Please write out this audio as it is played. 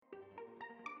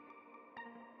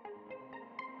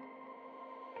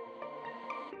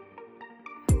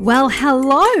Well,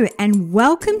 hello and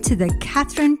welcome to the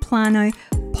Catherine Plano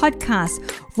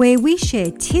podcast, where we share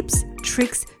tips,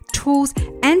 tricks, tools,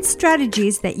 and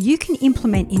strategies that you can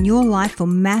implement in your life for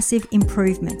massive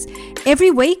improvements.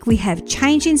 Every week, we have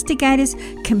change instigators,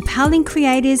 compelling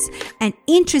creators, and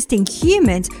interesting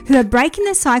humans who are breaking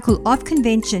the cycle of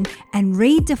convention and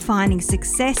redefining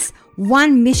success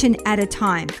one mission at a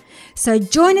time. So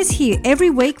join us here every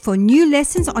week for new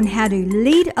lessons on how to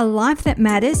lead a life that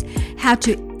matters, how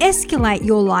to escalate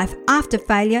your life after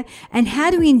failure, and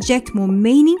how to inject more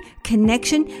meaning,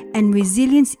 connection, and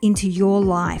resilience into your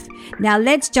life. Now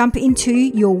let's jump into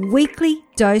your weekly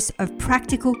dose of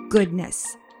practical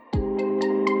goodness.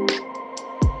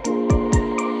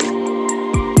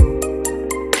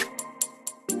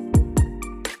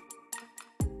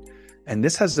 And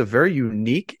this has a very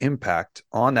unique impact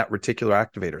on that reticular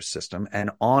activator system and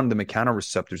on the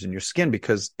mechanoreceptors in your skin,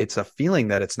 because it's a feeling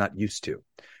that it's not used to.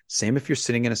 Same if you're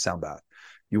sitting in a sound bath.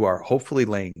 You are hopefully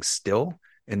laying still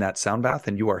in that sound bath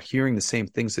and you are hearing the same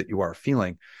things that you are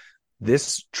feeling.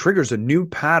 This triggers a new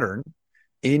pattern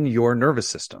in your nervous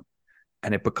system,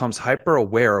 and it becomes hyper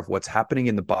aware of what's happening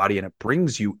in the body, and it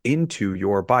brings you into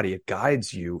your body. It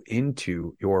guides you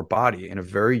into your body in a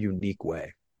very unique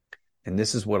way. And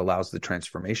this is what allows the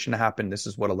transformation to happen. This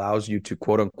is what allows you to,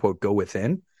 quote unquote, go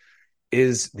within,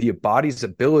 is the body's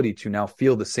ability to now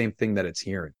feel the same thing that it's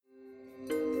hearing.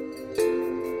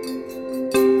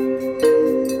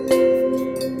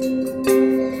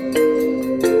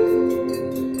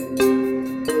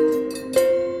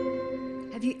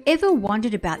 Have you ever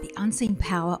wondered about the unseen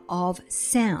power of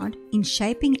sound in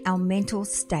shaping our mental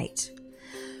state?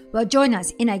 Well, join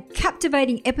us in a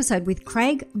captivating episode with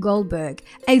Craig Goldberg,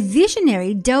 a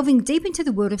visionary delving deep into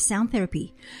the world of sound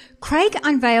therapy. Craig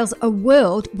unveils a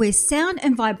world where sound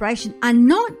and vibration are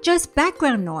not just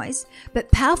background noise, but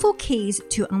powerful keys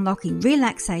to unlocking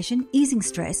relaxation, easing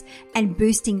stress, and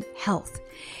boosting health.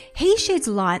 He sheds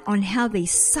light on how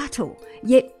these subtle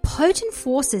yet potent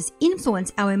forces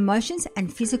influence our emotions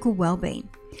and physical well-being.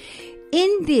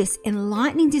 In this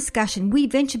enlightening discussion, we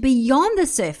venture beyond the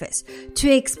surface to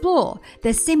explore the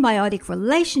symbiotic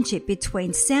relationship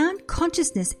between sound,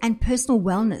 consciousness, and personal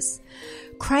wellness.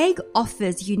 Craig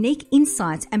offers unique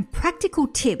insights and practical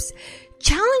tips,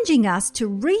 challenging us to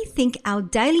rethink our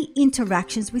daily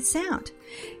interactions with sound.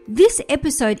 This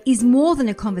episode is more than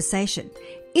a conversation.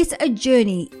 It's a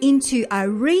journey into a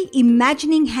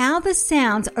reimagining how the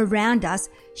sounds around us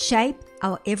shape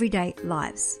our everyday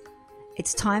lives.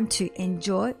 It's time to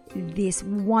enjoy this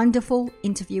wonderful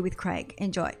interview with Craig.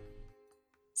 Enjoy.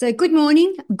 So good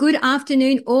morning, good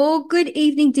afternoon, or good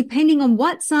evening, depending on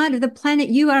what side of the planet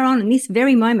you are on in this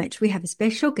very moment. We have a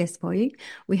special guest for you.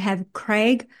 We have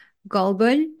Craig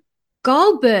Goldberg.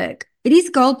 Goldberg. It is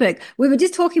Goldberg. We were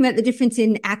just talking about the difference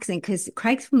in accent because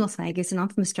Craig's from Las Vegas and I'm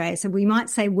from Australia. So we might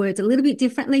say words a little bit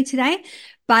differently today,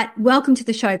 but welcome to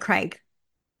the show, Craig.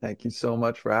 Thank you so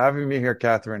much for having me here,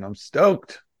 Catherine. I'm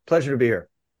stoked. Pleasure to be here.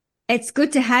 It's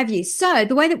good to have you. So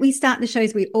the way that we start the show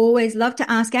is we always love to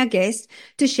ask our guests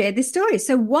to share their story.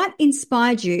 So what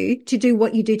inspired you to do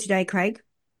what you do today, Craig?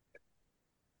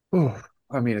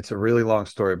 It's a really long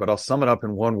story, but I'll sum it up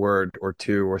in one word or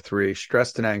two or three: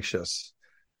 stressed and anxious.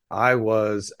 I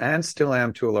was, and still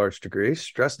am to a large degree,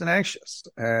 stressed and anxious.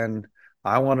 And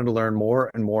I wanted to learn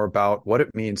more and more about what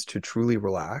it means to truly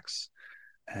relax.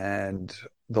 And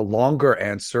the longer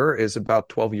answer is about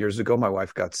 12 years ago, my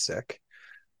wife got sick.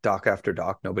 Doc after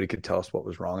doc, nobody could tell us what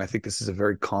was wrong. I think this is a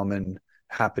very common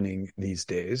happening these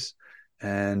days.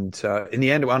 And in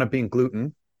the end, it wound up being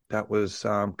gluten. That was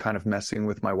kind of messing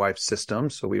with my wife's system.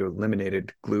 So we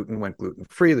eliminated gluten, went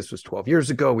gluten-free. This was 12 years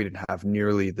ago. We didn't have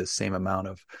nearly the same amount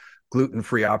of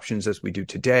gluten-free options as we do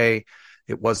today.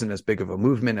 It wasn't as big of a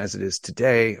movement as it is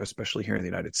today, especially here in the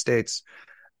United States.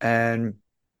 And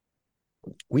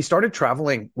we started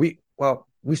traveling. We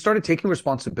started taking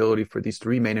responsibility for these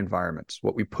three main environments: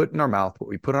 what we put in our mouth, what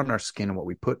we put on our skin, and what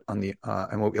we put on the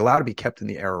and what we allow to be kept in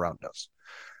the air around us.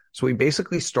 So we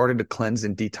basically started to cleanse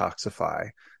and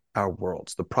detoxify our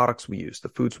worlds, the products we use, the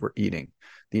foods we're eating,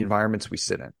 the environments we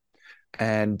sit in.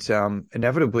 And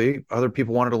inevitably, other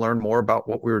people wanted to learn more about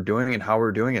what we were doing and how we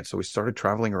were doing it. So we started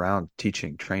traveling around,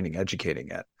 teaching, training,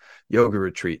 educating at yoga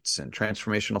retreats and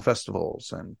transformational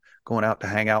festivals, and going out to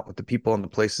hang out with the people in the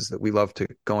places that we love to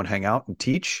go and hang out and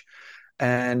teach.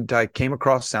 And I came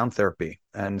across sound therapy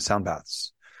and sound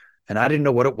baths. And I didn't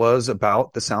know what it was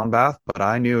about the sound bath, but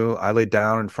I knew I laid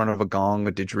down in front of a gong,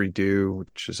 a didgeridoo,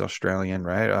 which is Australian,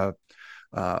 right?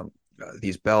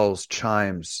 These bells,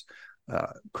 chimes,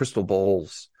 crystal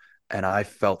bowls, and I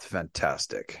felt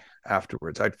fantastic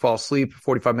afterwards. I'd fall asleep.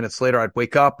 45 minutes later, I'd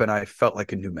wake up and I felt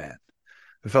like a new man.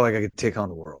 I felt like I could take on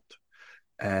the world.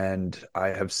 And I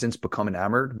have since become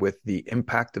enamored with the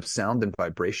impact of sound and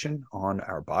vibration on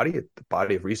our body. The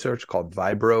body of research called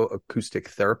vibroacoustic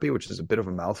therapy, which is a bit of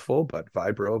a mouthful, but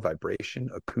vibration,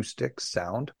 acoustic,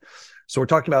 sound. So we're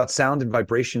talking about sound and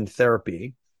vibration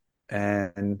therapy.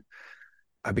 And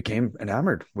I became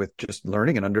enamored with just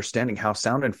learning and understanding how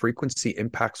sound and frequency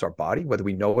impacts our body, whether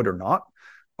we know it or not.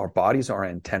 Our bodies are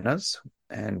antennas,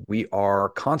 and we are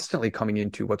constantly coming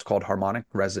into what's called harmonic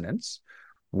resonance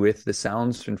with the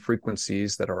sounds and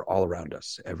frequencies that are all around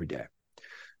us every day.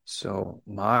 So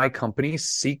my company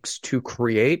seeks to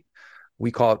create,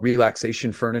 we call it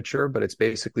relaxation furniture, but it's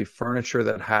basically furniture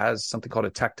that has something called a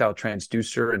tactile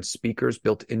transducer and speakers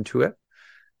built into it.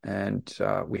 And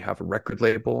we have a record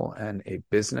label and a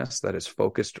business that is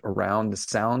focused around the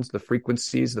sounds, the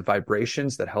frequencies, the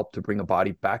vibrations that help to bring a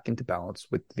body back into balance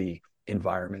with the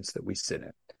environments that we sit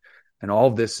in. And all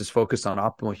of this is focused on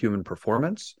optimal human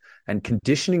performance and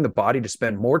conditioning the body to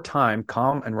spend more time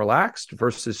calm and relaxed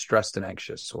versus stressed and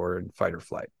anxious or in fight or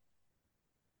flight.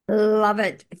 Love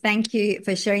it. Thank you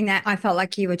for sharing that. I felt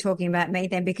like you were talking about me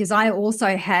then, because I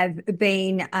also have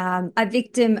been a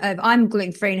victim of, I'm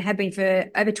gluten-free and have been for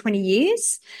over 20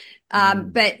 years.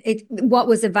 But what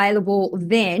was available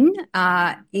then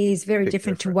is very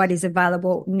different to what is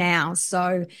available now.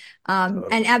 So,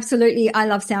 and absolutely, I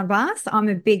love sound baths. I'm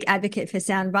a big advocate for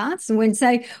sound baths. And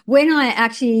when I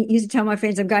actually used to tell my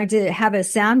friends I'm going to have a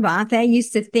sound bath, they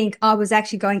used to think I was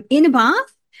actually going in a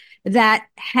bath that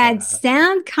had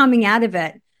sound coming out of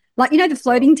it, like the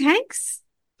floating tanks.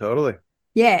 Totally.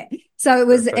 Yeah. So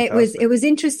it was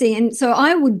interesting, and so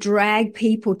I would drag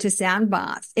people to sound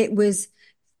baths. It was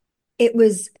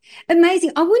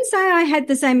amazing. I wouldn't say I had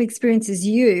the same experience as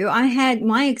you.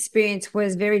 My experience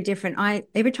was very different.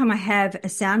 Every time I have a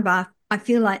sound bath, I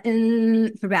feel like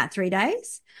for about 3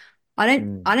 days. I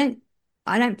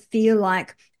don't feel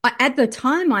like at the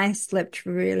time I slept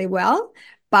really well,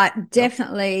 but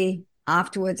definitely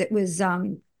afterwards it was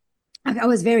I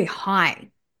was very high.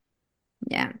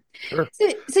 Yeah. Sure.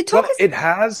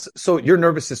 So your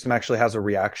nervous system actually has a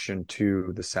reaction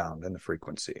to the sound and the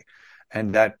frequency.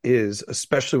 And that is,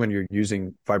 especially when you're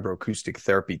using vibroacoustic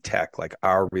therapy tech, like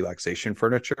our relaxation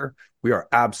furniture, we are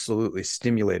absolutely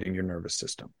stimulating your nervous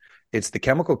system. It's the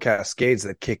chemical cascades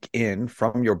that kick in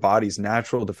from your body's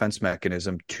natural defense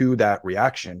mechanism to that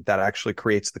reaction that actually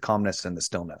creates the calmness and the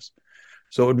stillness.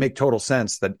 So it would make total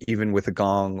sense that even with a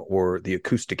gong or the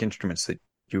acoustic instruments that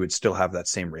you would still have that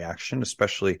same reaction,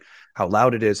 especially how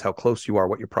loud it is, how close you are,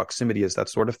 what your proximity is, that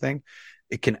sort of thing.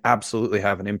 It can absolutely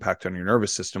have an impact on your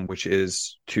nervous system, which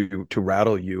is to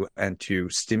rattle you and to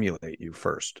stimulate you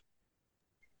first.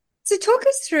 So talk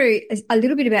us through a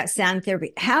little bit about sound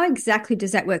therapy. How exactly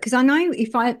does that work? Because I know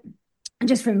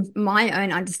just from my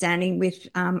own understanding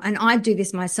and I do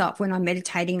this myself when I'm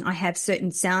meditating, I have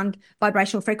certain sound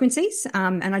vibrational frequencies.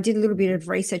 And I did a little bit of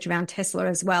research around Tesla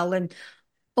as well and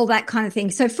all that kind of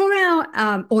thing. So for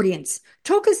our audience,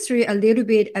 talk us through a little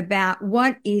bit about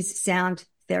what is sound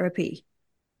therapy.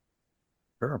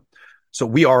 Sure. So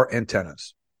we are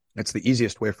antennas. It's the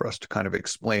easiest way for us to kind of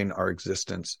explain our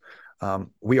existence.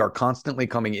 We are constantly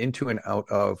coming into and out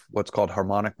of what's called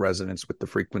harmonic resonance with the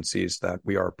frequencies that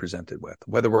we are presented with.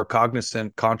 Whether we're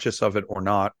cognizant, conscious of it or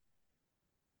not,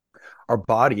 our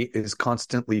body is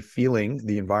constantly feeling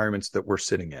the environments that we're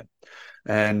sitting in.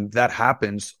 And that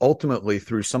happens ultimately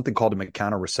through something called a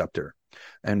mechanoreceptor.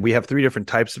 And we have 3 different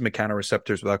types of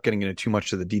mechanoreceptors without getting into too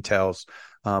much of the details.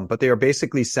 But they are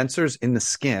basically sensors in the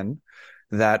skin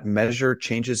that measure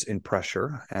changes in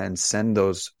pressure and send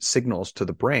those signals to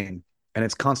the brain. And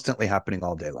it's constantly happening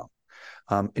all day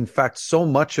long. In fact, so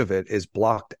much of it is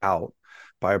blocked out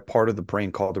by a part of the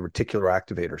brain called the reticular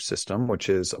activator system, which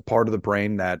is a part of the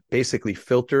brain that basically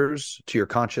filters to your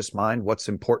conscious mind what's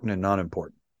important and not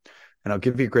important. And I'll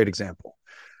give you a great example.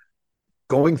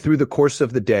 Going through the course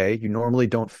of the day, you normally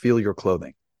don't feel your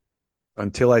clothing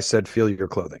until I said, feel your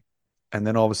clothing. And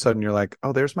then all of a sudden you're like,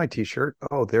 oh, there's my t-shirt.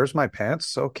 Oh, there's my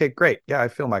pants. Okay, great. Yeah, I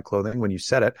feel my clothing when you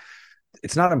said it.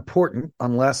 It's not important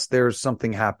unless there's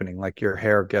something happening, like your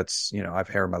hair gets, I have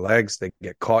hair on my legs. They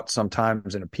get caught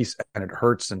sometimes in a piece and it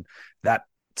hurts. And that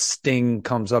sting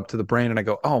comes up to the brain and I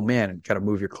go, oh man, got to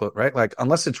move your clothes, right? Like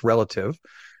unless it's relative,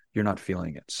 you're not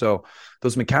feeling it. So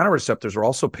those mechanoreceptors are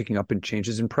also picking up in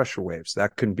changes in pressure waves.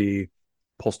 That can be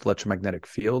pulsed electromagnetic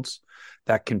fields.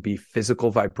 That can be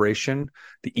physical vibration.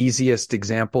 The easiest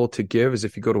example to give is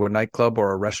if you go to a nightclub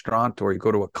or a restaurant or you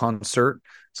go to a concert,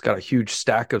 it's got a huge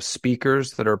stack of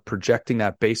speakers that are projecting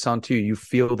that bass onto you. You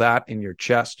feel that in your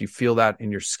chest. You feel that in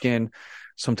your skin.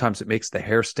 Sometimes it makes the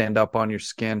hair stand up on your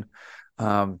skin.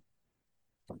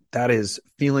 That is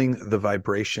feeling the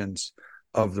vibrations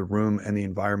of the room and the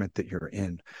environment that you're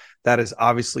in. That is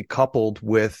obviously coupled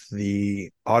with the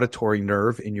auditory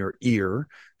nerve in your ear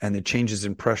and the changes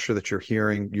in pressure that you're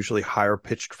hearing. Usually higher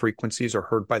pitched frequencies are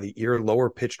heard by the ear, lower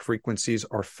pitched frequencies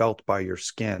are felt by your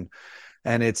skin.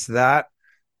 And it's that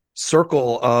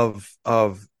circle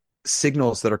of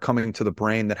signals that are coming to the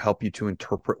brain that help you to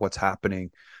interpret what's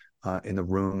happening in the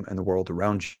room and the world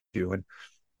around you. And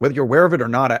whether you're aware of it or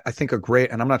not, I think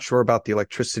and I'm not sure about the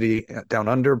electricity down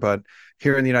under, but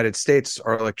here in the United States,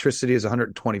 our electricity is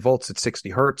 120 volts at 60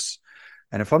 hertz.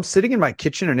 And if I'm sitting in my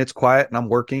kitchen and it's quiet and I'm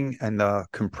working and the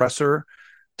compressor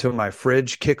to my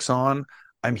fridge kicks on,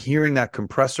 I'm hearing that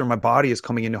compressor. My body is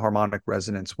coming into harmonic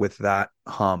resonance with that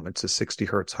hum. It's a 60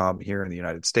 hertz hum here in the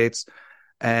United States.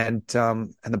 And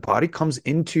the body comes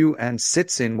into and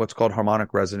sits in what's called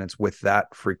harmonic resonance with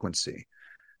that frequency.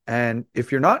 And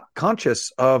if you're not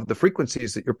conscious of the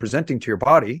frequencies that you're presenting to your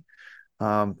body,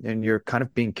 and you're kind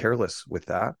of being careless with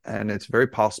that, and it's very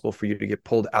possible for you to get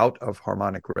pulled out of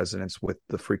harmonic resonance with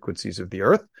the frequencies of the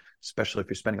earth, especially if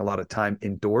you're spending a lot of time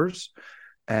indoors.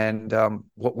 And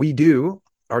what we do,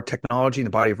 our technology and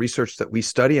the body of research that we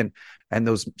study, and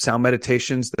those sound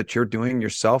meditations that you're doing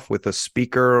yourself with a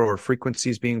speaker or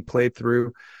frequencies being played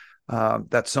through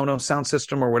that Sonos sound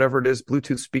system or whatever it is,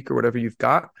 Bluetooth speaker, whatever you've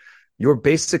got, you're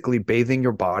basically bathing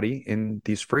your body in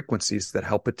these frequencies that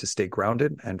help it to stay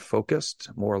grounded and focused,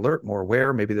 more alert, more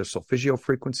aware. Maybe there's solfeggio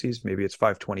frequencies. Maybe it's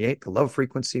 528, the love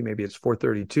frequency. Maybe it's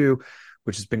 432,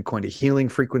 which has been coined a healing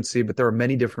frequency. But there are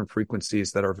many different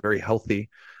frequencies that are very healthy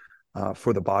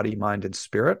for the body, mind, and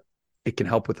spirit. It can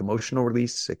help with emotional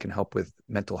release. It can help with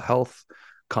mental health,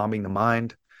 calming the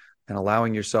mind, and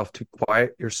allowing yourself to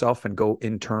quiet yourself and go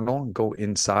internal and go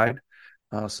inside.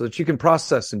 So that you can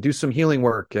process and do some healing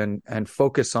work and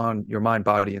focus on your mind,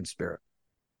 body, and spirit.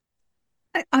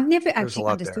 I've never actually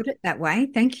understood it that way.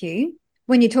 Thank you.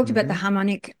 When you talked about the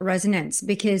harmonic resonance,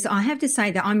 because I have to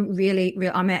say that I'm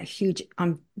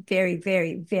I'm very,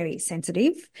 very, very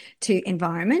sensitive to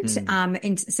environment,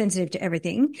 and sensitive to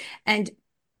everything. And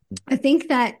I think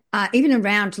that even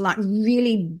around like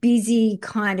really busy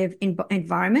kind of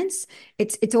environments,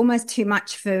 it's almost too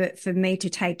much for me to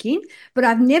take in. But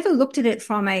I've never looked at it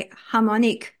from a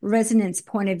harmonic resonance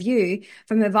point of view,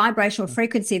 from a vibrational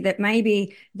frequency, that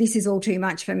maybe this is all too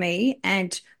much for me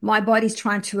and my body's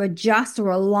trying to adjust or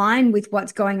align with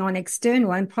what's going on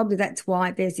external. And probably that's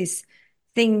why there's this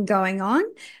thing going on.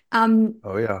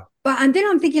 Oh, yeah. And then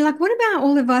I'm thinking, like, what about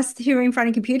all of us here in front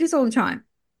of computers all the time?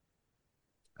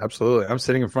 Absolutely. I'm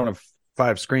sitting in front of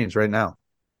 5 screens right now.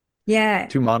 Yeah.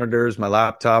 2 monitors, my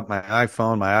laptop, my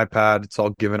iPhone, my iPad. It's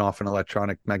all giving off an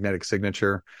electronic magnetic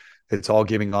signature. It's all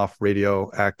giving off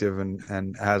radioactive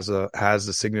and has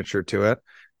a signature to it.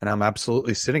 And I'm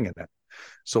absolutely sitting in it.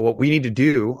 So what we need to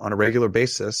do on a regular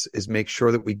basis is make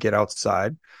sure that we get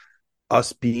outside.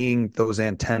 Us being those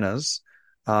antennas,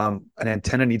 an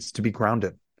antenna needs to be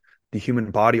grounded. The human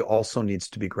body also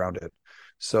needs to be grounded.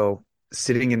 So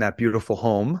sitting in that beautiful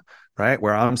home, right,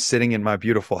 where I'm sitting in my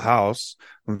beautiful house,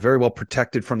 I'm very well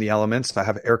protected from the elements. I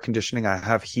have air conditioning, I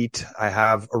have heat, I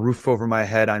have a roof over my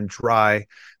head, I'm dry.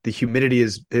 The humidity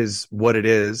is what it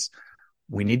is.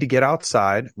 We need to get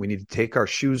outside. We need to take our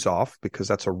shoes off, because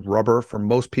that's a rubber. For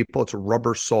most people, it's a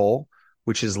rubber sole,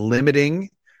 which is limiting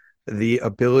the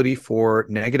ability for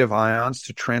negative ions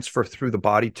to transfer through the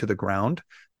body to the ground.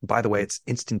 By the way, it's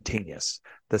instantaneous.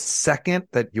 The second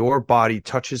that your body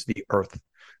touches the earth,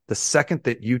 the second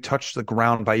that you touch the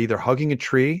ground by either hugging a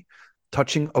tree,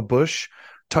 touching a bush,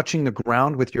 touching the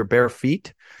ground with your bare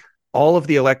feet, all of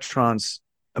the electrons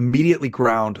immediately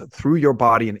ground through your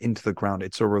body and into the ground.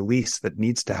 It's a release that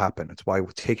needs to happen. It's why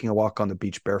taking a walk on the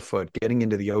beach barefoot, getting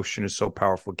into the ocean is so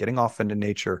powerful, getting off into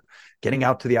nature, getting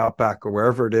out to the outback or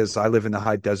wherever it is. I live in the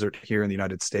high desert here in the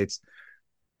United States.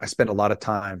 I spend a lot of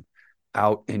time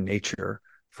out in nature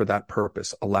for that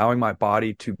purpose, allowing my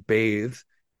body to bathe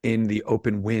in the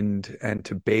open wind and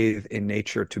to bathe in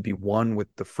nature, to be one with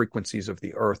the frequencies of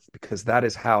the earth, because that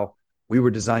is how we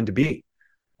were designed to be.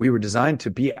 We were designed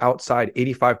to be outside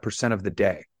 85% of the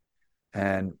day.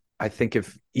 And I think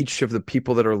if each of the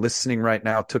people that are listening right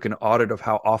now took an audit of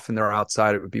how often they're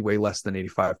outside, it would be way less than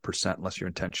 85% unless you're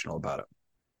intentional about it.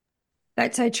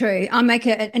 That's so true. I make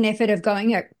an effort of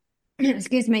going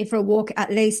excuse me, for a walk at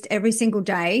least every single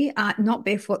day, not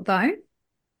barefoot though.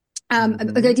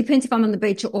 It depends if I'm on the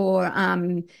beach or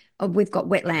we've got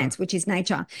wetlands, which is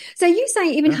nature. So you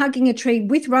say even hugging a tree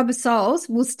with rubber soles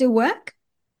will still work?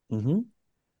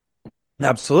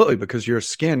 Absolutely, because your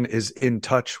skin is in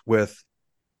touch with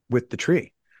the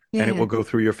tree, and it will go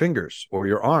through your fingers or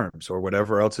your arms or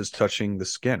whatever else is touching the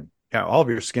skin. Yeah, all of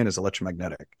your skin is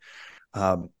electromagnetic.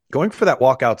 Going for that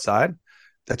walk outside,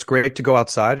 that's great to go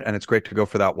outside, and it's great to go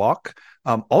for that walk.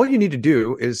 All you need to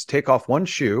do is take off one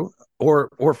shoe,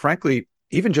 or frankly,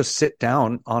 even just sit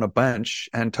down on a bench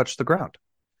and touch the ground,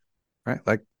 right?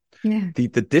 Like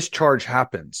the discharge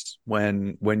happens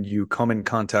when you come in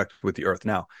contact with the earth.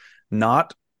 Now,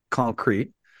 not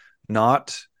concrete,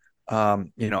 not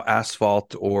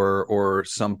asphalt or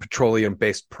some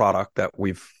petroleum-based product that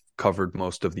we've covered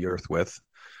most of the earth with,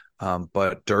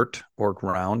 but dirt or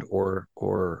ground or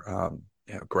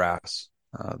grass,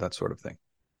 that sort of thing.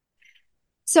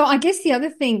 So I guess the other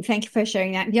thing, thank you for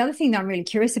sharing that. The other thing that I'm really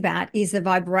curious about is the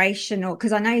vibrational,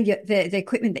 because I know the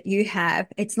equipment that you have,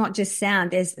 it's not just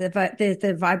sound, there's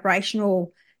the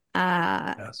vibrational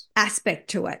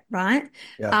aspect to it, right?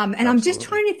 Yeah, and absolutely. I'm just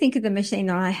trying to think of the machine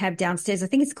that I have downstairs. I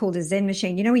think it's called a Zen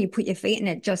machine. You know, where you put your feet in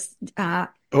it, just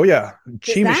oh yeah,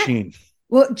 Chi machine.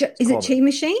 Well, is it Chi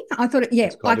machine? I thought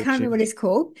I can't remember what it's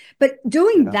called. But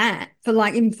doing that for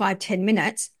like even 5-10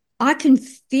 minutes, I can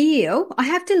feel, I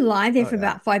have to lie there for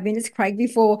about 5 minutes, Craig,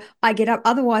 before I get up.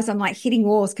 Otherwise, I'm like hitting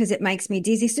walls because it makes me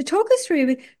dizzy. So talk us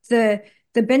through the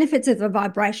benefits of the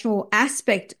vibrational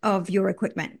aspect of your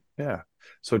equipment. Yeah.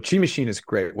 So Chi machine is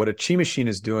great. What a Chi machine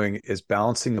is doing is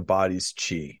balancing the body's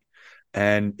Chi.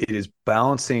 And it is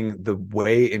balancing the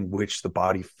way in which the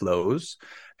body flows.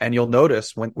 And you'll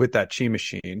notice with that Chi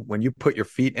machine, when you put your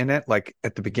feet in it, like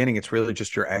at the beginning, it's really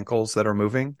just your ankles that are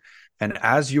moving. And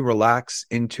as you relax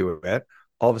into it,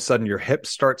 all of a sudden your hips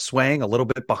start swaying a little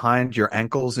bit behind your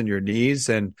ankles and your knees.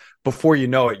 And before you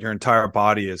know it, your entire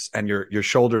body and your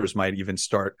shoulders might even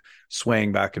start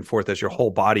swaying back and forth as your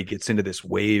whole body gets into this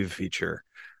wave feature,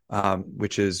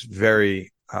 which is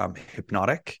very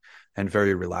hypnotic and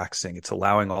very relaxing. It's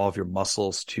allowing all of your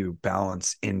muscles to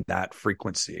balance in that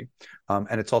frequency.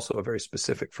 And it's also a very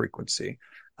specific frequency,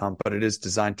 but it is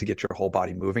designed to get your whole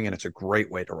body moving, and it's a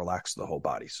great way to relax the whole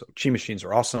body. So Chi machines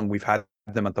are awesome. We've had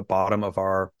them at the bottom of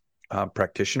our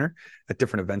practitioner at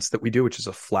different events that we do, which is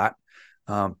a flat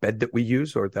bed that we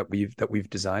use or that we've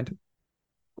designed.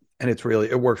 And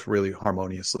it works really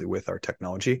harmoniously with our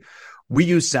technology. We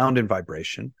use sound and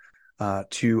vibration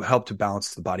to help to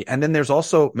balance the body. And then there's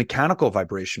also mechanical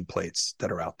vibration plates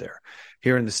that are out there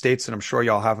here in the States. And I'm sure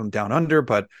y'all have them down under,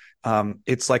 but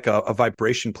it's like a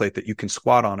vibration plate that you can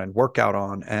squat on and work out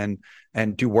on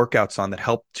and do workouts on that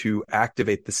help to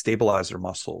activate the stabilizer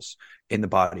muscles in the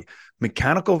body.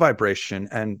 Mechanical vibration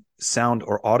and sound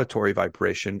or auditory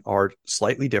vibration are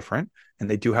slightly different, and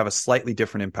they do have a slightly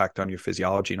different impact on your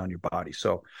physiology and on your body.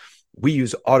 So we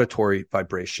use auditory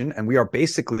vibration, and we are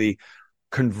basically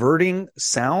converting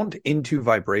sound into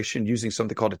vibration using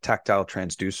something called a tactile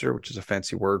transducer, which is a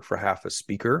fancy word for half a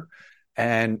speaker.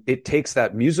 And it takes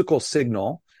that musical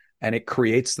signal and it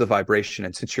creates the vibration.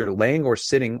 And since you're laying or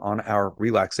sitting on our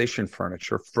relaxation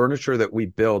furniture that we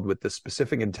build with the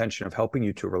specific intention of helping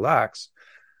you to relax,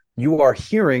 you are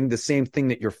hearing the same thing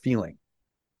that you're feeling.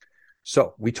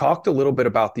 So we talked a little bit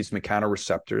about these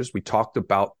mechanoreceptors. We talked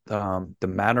about the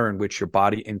manner in which your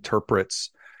body interprets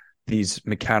these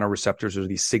mechanoreceptors, or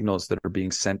these signals that are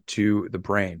being sent to the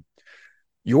brain.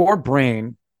 Your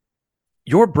brain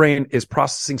is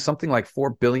processing something like 4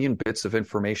 billion bits of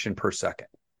information per second.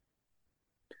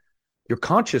 Your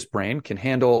conscious brain can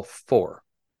handle 4.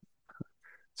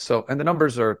 So, and the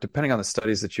numbers are, depending on the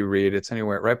studies that you read, it's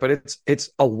anywhere, right? But it's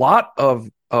a lot of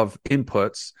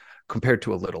inputs compared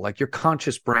to a little. Like your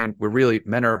conscious brain,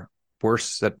 men are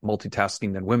worse at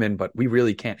multitasking than women, but we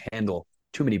really can't handle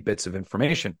too many bits of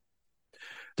information.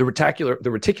 The reticular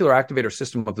activator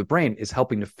system of the brain is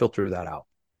helping to filter that out.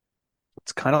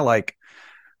 It's kind of like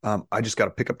I just got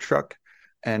a pickup truck,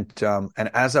 and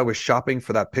as I was shopping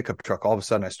for that pickup truck, all of a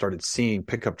sudden I started seeing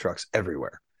pickup trucks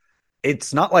everywhere.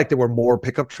 It's not like there were more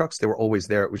pickup trucks; they were always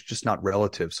there. It was just not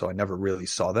relative, so I never really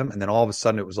saw them. And then all of a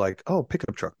sudden it was like, oh,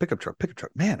 pickup truck.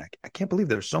 Man, I can't believe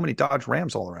there's so many Dodge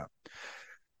Rams all around.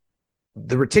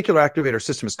 The reticular activator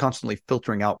system is constantly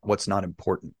filtering out what's not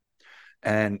important.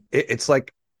 And it's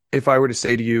like if I were to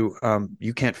say to you,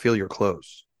 you can't feel your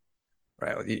clothes,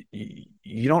 right?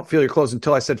 You don't feel your clothes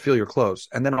until I said feel your clothes.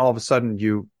 And then all of a sudden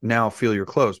you now feel your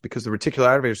clothes because the reticular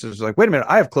activator system is like, wait a minute,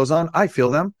 I have clothes on. I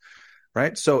feel them,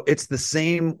 right? So it's the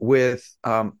same with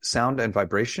sound and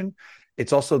vibration.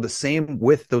 It's also the same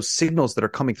with those signals that are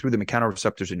coming through the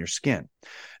mechanoreceptors in your skin.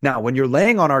 Now, when you're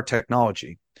laying on our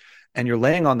technology and you're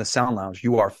laying on the sound lounge,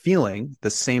 you are feeling the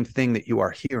same thing that you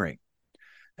are hearing.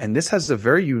 And this has a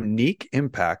very unique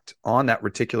impact on that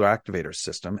reticular activator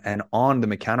system and on the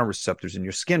mechanoreceptors in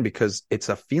your skin because it's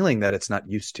a feeling that it's not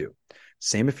used to.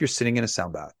 Same if you're sitting in a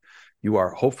sound bath. You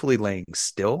are hopefully laying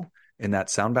still in that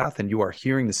sound bath and you are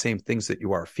hearing the same things that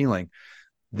you are feeling,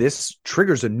 this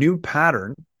triggers a new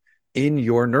pattern in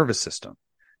your nervous system.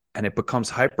 And it becomes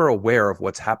hyper aware of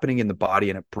what's happening in the body,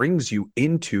 and it brings you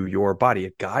into your body.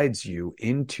 It guides you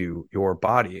into your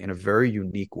body in a very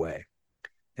unique way.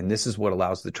 And this is what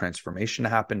allows the transformation to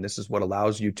happen. This is what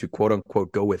allows you to, quote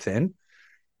unquote, go within,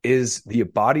 is the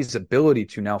body's ability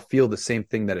to now feel the same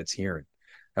thing that it's hearing.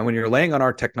 And when you're laying on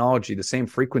our technology, the same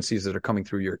frequencies that are coming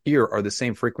through your ear are the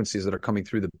same frequencies that are coming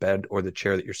through the bed or the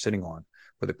chair that you're sitting on,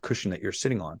 or the cushion that you're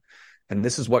sitting on. And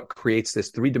this is what creates this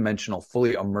three-dimensional,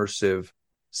 fully immersive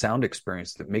sound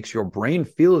experience that makes your brain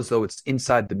feel as though it's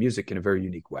inside the music in a very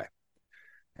unique way.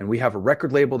 And we have a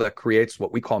record label that creates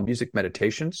what we call music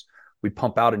meditations. We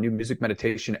pump out a new music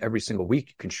meditation every single week.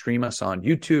 You can stream us on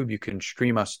YouTube. You can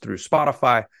stream us through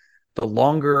Spotify. The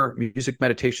longer music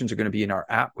meditations are going to be in our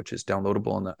app, which is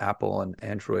downloadable in the Apple and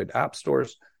Android app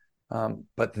stores.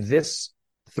 But this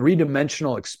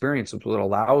three-dimensional experience is what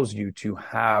allows you to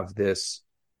have this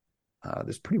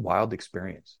pretty wild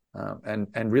experience,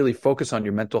 and really focus on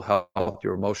your mental health,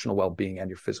 your emotional well-being, and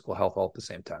your physical health all at the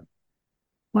same time.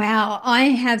 Wow, I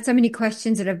have so many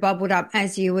questions that have bubbled up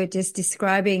as you were just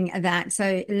describing that.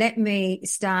 So let me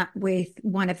start with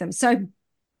one of them. So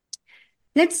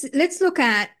let's look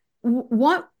at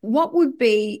what would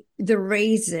be the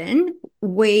reason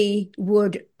we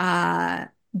would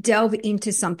delve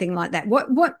into something like that.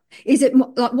 What is it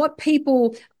like? What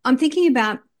people? I'm thinking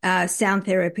about sound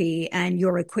therapy and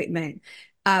your equipment.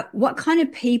 What kind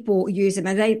of people use them?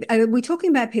 Are we talking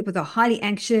about people that are highly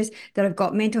anxious, that have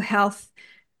got mental health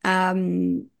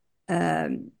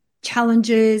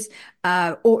challenges,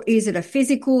 or is it a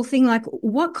physical thing? Like,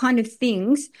 what kind of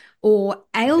things or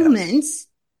ailments? Yes.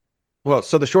 Well,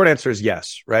 so the short answer is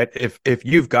yes, right? If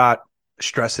you've got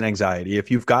stress and anxiety,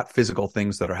 if you've got physical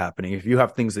things that are happening, if you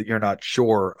have things that you're not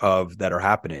sure of that are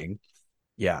happening,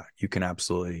 yeah, you can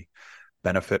absolutely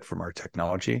benefit from our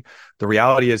technology. The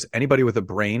reality is anybody with a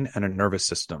brain and a nervous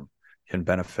system can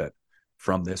benefit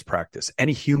from this practice.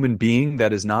 Any human being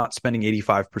that is not spending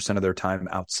 85% of their time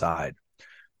outside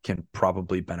can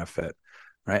probably benefit,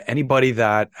 right? Anybody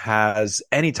that has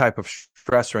any type of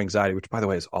stress or anxiety, which by the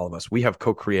way is all of us, we have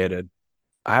co-created.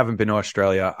 I haven't been to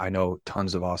Australia. I know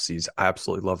tons of Aussies. I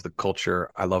absolutely love the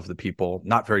culture. I love the people.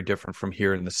 Not very different from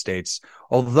here in the States.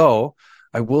 Although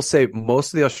I will say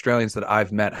most of the Australians that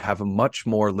I've met have a much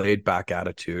more laid back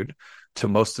attitude to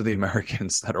most of the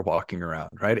Americans that are walking around,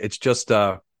 right? It's just,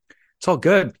 it's all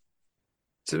good.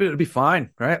 It'll be fine,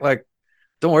 right? Like,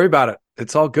 don't worry about it.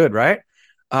 It's all good, right?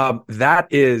 That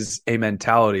is a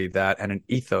mentality and an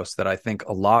ethos that I think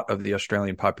a lot of the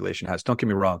Australian population has. Don't get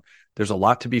me wrong. There's a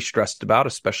lot to be stressed about,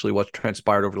 especially what's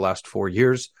transpired over the last 4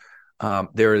 years.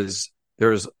 There's,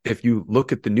 if you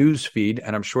look at the news feed,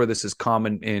 and I'm sure this is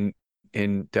common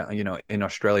in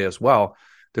Australia as well,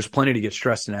 there's plenty to get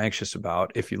stressed and anxious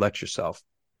about if you let yourself.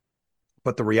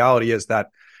 But the reality is that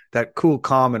cool,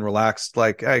 calm, and relaxed,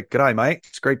 like, hey, g'day, mate.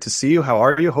 It's great to see you. How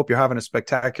are you? Hope you're having a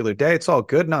spectacular day. It's all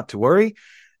good, not to worry.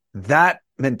 That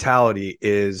mentality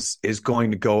is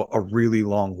going to go a really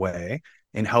long way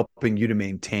in helping you to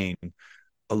maintain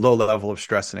a low level of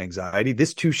stress and anxiety.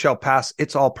 This too shall pass.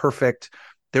 It's all perfect.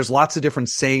 There's lots of different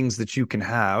sayings that you can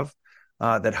have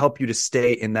that help you to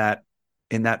stay in that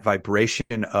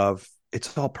vibration of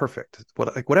it's all perfect.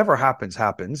 Whatever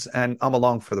happens, and I'm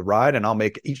along for the ride, and I'll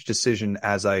make each decision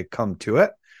as I come to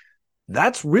it.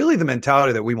 That's really the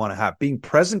mentality that we want to have, being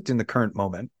present in the current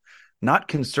moment, not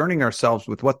concerning ourselves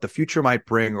with what the future might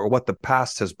bring or what the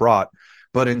past has brought,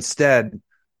 but instead,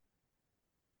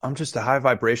 I'm just a high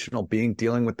vibrational being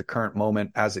dealing with the current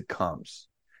moment as it comes.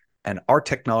 And our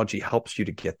technology helps you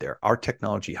to get there. Our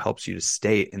technology helps you to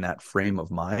stay in that frame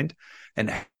of mind and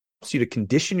helps you to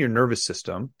condition your nervous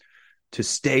system to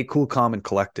stay cool, calm, and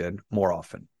collected more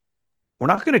often. We're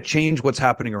not going to change what's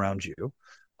happening around you.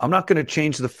 I'm not going to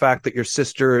change the fact that your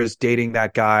sister is dating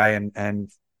that guy and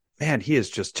man, he is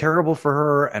just terrible for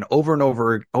her. And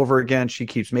over again, she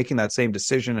keeps making that same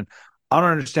decision. And I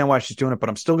don't understand why she's doing it, but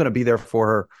I'm still going to be there for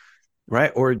her,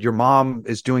 right? Or your mom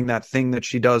is doing that thing that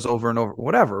she does over and over,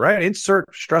 whatever, right?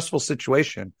 Insert stressful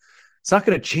situation. It's not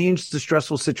going to change the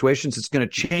stressful situations. It's going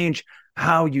to change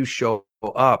how you show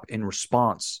up in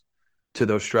response to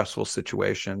those stressful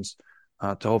situations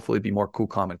to hopefully be more cool,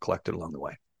 calm, and collected along the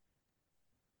way.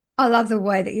 I love the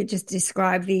way that you just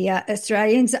described the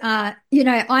Australians. I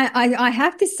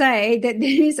have to say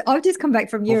that I've just come back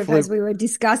from Europe as we were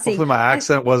discussing. Hopefully my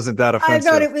accent wasn't that offensive.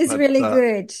 I thought it was really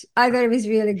good. I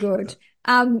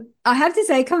have to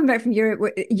say, coming back from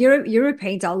Europe,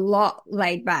 Europeans are a lot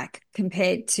laid back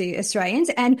compared to Australians.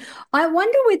 And I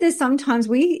wonder whether sometimes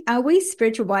are we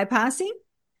spiritual bypassing?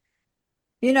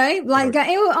 Like,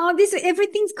 oh, this,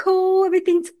 everything's cool,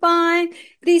 everything's fine.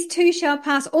 These too shall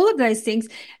pass, all of those things.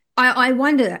 I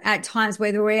wonder at times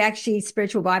whether we're actually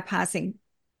spiritual bypassing.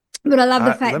 But I love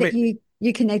the fact that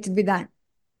you connected with that.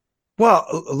 Well,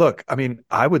 look, I mean,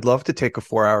 I would love to take a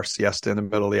 4-hour siesta in the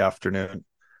middle of the afternoon.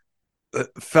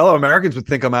 Fellow Americans would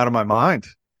think I'm out of my mind.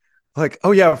 Like,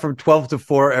 oh yeah, from 12 to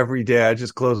 4 every day, I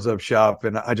just close up shop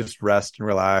and I just rest and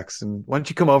relax. And why don't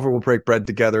you come over? We'll break bread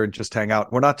together and just hang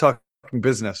out. We're not talking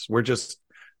business. We're just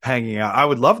hanging out. I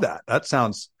would love that. That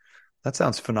sounds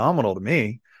phenomenal to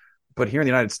me. But here in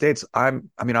the United States,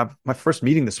 my first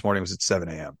meeting this morning was at 7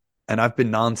 a.m. and I've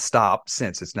been nonstop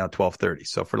since. It's now 12:30.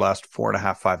 So for the last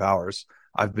 4.5, 5 hours,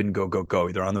 I've been go, go, go,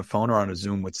 either on the phone or on a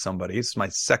Zoom with somebody. It's my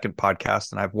second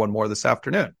podcast and I have one more this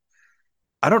afternoon.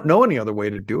 I don't know any other way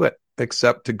to do it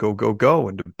except to go, go, go,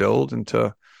 and to build and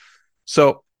to.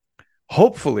 So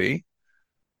hopefully,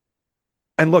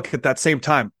 and look, at that same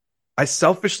time, I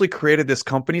selfishly created this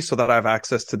company so that I have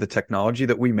access to the technology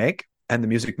that we make and the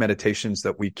music meditations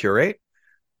that we curate.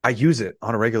 I use it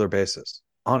on a regular basis.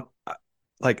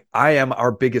 Like, I am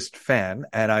our biggest fan,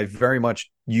 and I very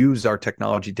much use our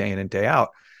technology day in and day out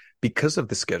because of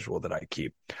the schedule that I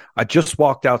keep. I just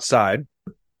walked outside,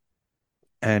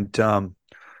 and I'll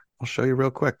show you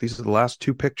real quick. These are the last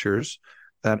two pictures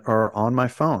that are on my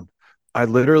phone. I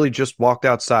literally just walked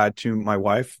outside to my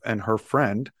wife and her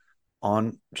friend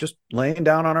on just laying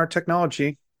down on our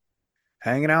technology,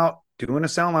 hanging out, doing a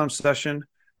sound lounge session.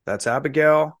 That's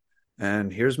Abigail.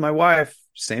 And here's my wife.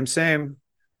 Same,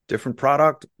 different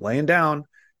product, laying down.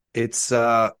 It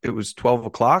was 12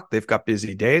 o'clock. They've got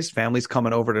busy days. Family's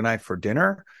coming over tonight for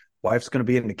dinner. Wife's going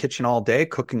to be in the kitchen all day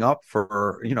cooking up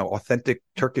for, authentic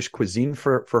Turkish cuisine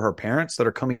for her parents that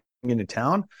are coming into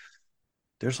town.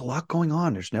 There's a lot going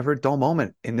on. There's never a dull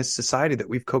moment in this society that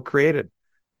we've co-created.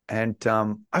 And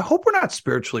I hope we're not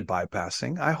spiritually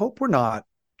bypassing. I hope we're not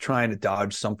trying to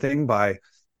dodge something by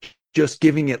just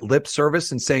giving it lip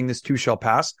service and saying this too shall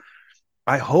pass.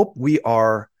 I hope we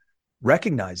are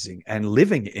recognizing and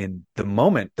living in the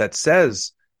moment that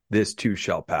says this too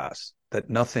shall pass, that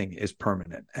nothing is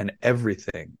permanent and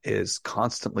everything is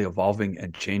constantly evolving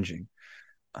and changing.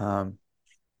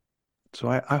 So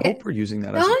I hope we're using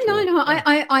that. No.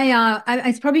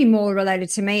 It's probably more related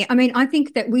to me. I mean, I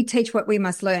think that we teach what we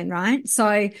must learn, right?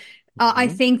 So I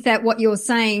think that what you're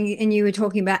saying, and you were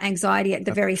talking about anxiety at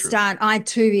the very start, I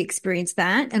too experienced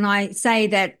that. And I say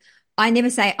that I never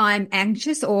say I'm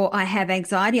anxious or I have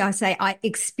anxiety. I say I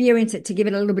experience it to give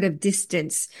it a little bit of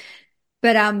distance.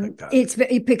 But it's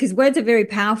because words are very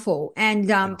powerful. And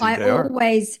I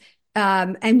always,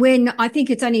 and when I think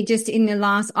it's only just in the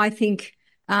last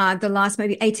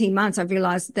maybe 18 months, I've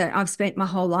realized that I've spent my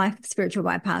whole life spiritual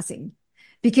bypassing,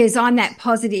 because I'm that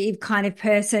positive kind of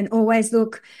person. Always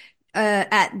look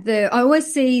I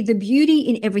always see the beauty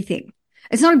in everything.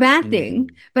 It's not a bad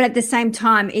thing, but at the same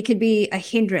time, it could be a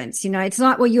hindrance. It's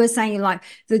like what you were saying, like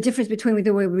the difference between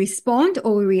whether we respond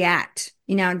or we react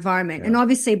in our environment. Yeah. And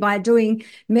obviously by doing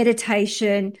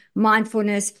meditation,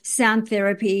 mindfulness, sound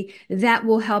therapy, that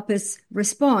will help us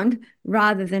respond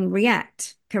rather than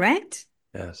react. Correct?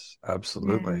 Yes,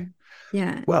 absolutely.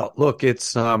 Yeah. Well, look,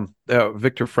 it's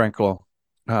Viktor Frankl.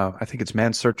 I think it's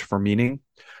Man's Search for Meaning.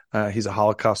 He's a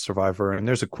Holocaust survivor, and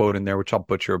there's a quote in there which I'll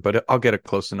butcher, but I'll get it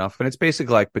close enough. And it's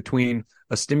basically like between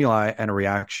a stimuli and a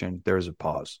reaction, there is a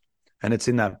pause. And it's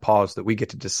in that pause that we get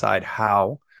to decide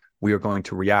how we are going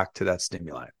to react to that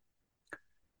stimuli.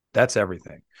 That's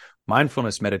everything.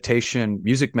 Mindfulness meditation,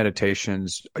 music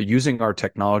meditations, using our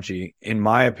technology, in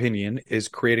my opinion, is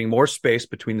creating more space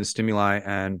between the stimuli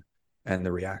and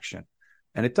the reaction.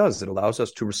 And it does. It allows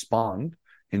us to respond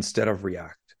instead of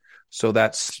react. So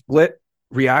that split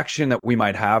reaction that we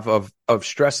might have of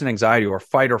stress and anxiety or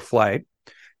fight or flight,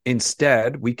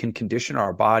 instead, we can condition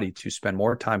our body to spend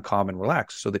more time calm and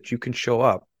relaxed so that you can show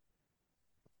up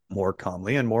more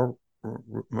calmly and more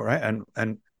right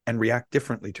and react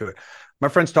differently to it. My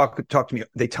friends talk to me.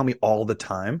 They tell me all the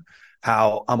time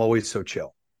how I'm always so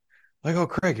chill. Like, oh,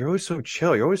 Craig, you're always so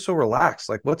chill. You're always so relaxed.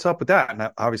 Like, what's up with that? And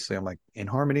obviously I'm like in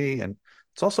harmony, and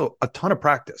it's also a ton of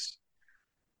practice,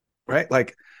 right?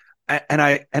 Like,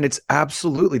 and it's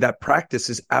absolutely, that practice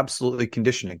is absolutely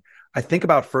conditioning. I think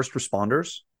about first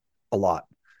responders a lot,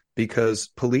 because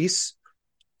police,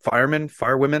 firemen,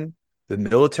 firewomen, the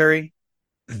military,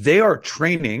 they are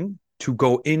training to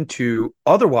go into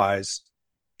otherwise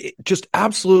just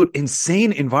absolute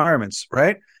insane environments,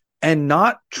 right? And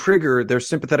not trigger their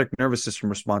sympathetic nervous system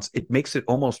response. It makes it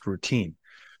almost routine.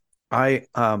 I've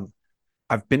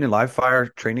been in live fire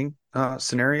training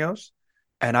scenarios,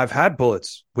 and I've had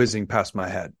bullets whizzing past my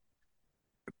head.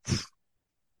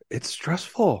 It's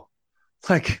stressful.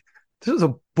 Like, this is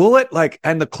a bullet, like,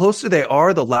 and the closer they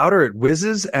are, the louder it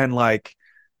whizzes. And like,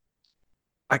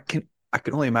 I can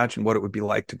only imagine what it would be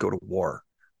like to go to war,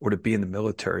 or to be in the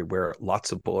military where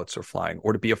lots of bullets are flying,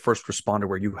 or to be a first responder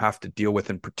where you have to deal with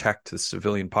and protect the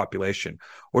civilian population,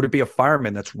 or to be a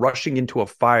fireman that's rushing into a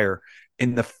fire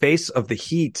in the face of the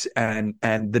heat and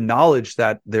the knowledge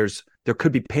that there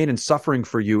could be pain and suffering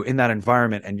for you in that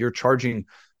environment, and you're charging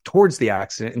towards the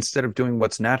accident instead of doing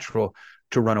what's natural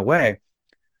to run away.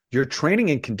 You're training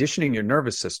and conditioning your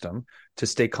nervous system to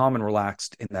stay calm and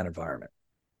relaxed in that environment.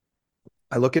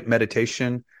 I look at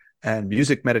meditation and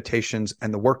music meditations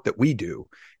and the work that we do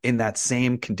in that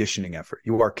same conditioning effort.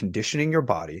 You are conditioning your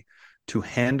body to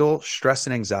handle stress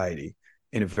and anxiety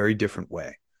in a very different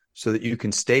way so that you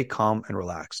can stay calm and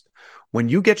relaxed. When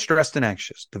you get stressed and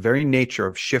anxious, the very nature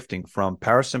of shifting from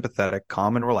parasympathetic,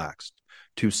 calm and relaxed,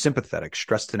 to sympathetic,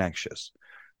 stressed and anxious,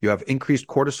 you have increased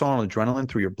cortisol and adrenaline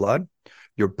through your blood.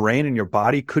 Your brain and your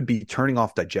body could be turning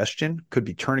off digestion, could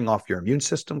be turning off your immune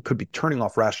system, could be turning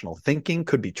off rational thinking,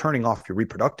 could be turning off your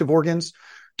reproductive organs,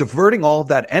 diverting all of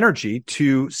that energy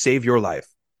to save your life,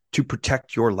 to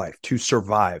protect your life, to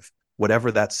survive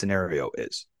whatever that scenario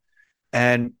is.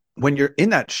 And when you're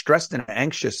in that stressed and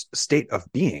anxious state of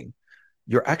being,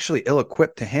 you're actually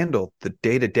ill-equipped to handle the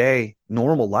day-to-day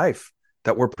normal life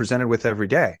that we're presented with every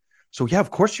day. So yeah,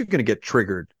 of course you're going to get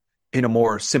triggered in a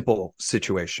more simple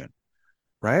situation.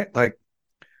 Right? Like,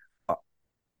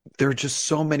 there are just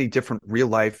so many different real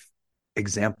life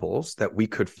examples that we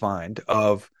could find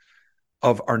of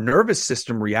our nervous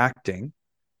system reacting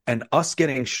and us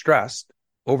getting stressed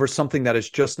over something that is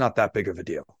just not that big of a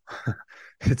deal.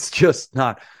 It's just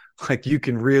not like you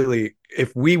can really,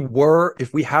 if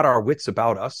we had our wits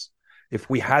about us, if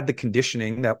we had the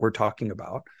conditioning that we're talking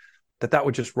about, that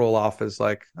would just roll off as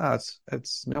like, oh,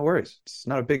 it's no worries. It's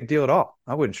not a big deal at all.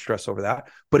 I wouldn't stress over that.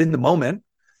 But in the moment,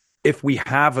 if we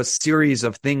have a series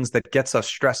of things that gets us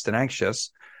stressed and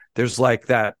anxious, there's like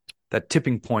that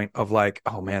tipping point of like,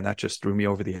 oh man, that just threw me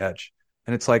over the edge.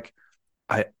 And it's like,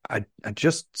 I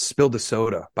just spilled a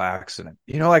soda by accident,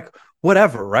 like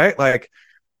whatever, right? Like,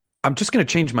 I'm just going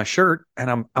to change my shirt and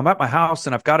I'm at my house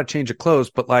and I've got to change of clothes.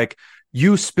 But like,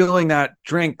 you spilling that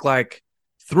drink, like,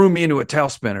 threw me into a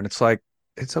tailspin. And it's like,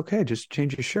 it's okay. Just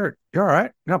change your shirt. You're all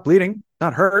right. You're not bleeding,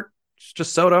 not hurt. It's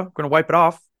just soda. I'm going to wipe it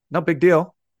off. No big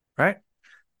deal. Right.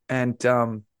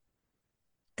 And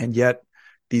yet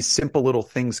these simple little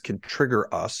things can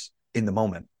trigger us in the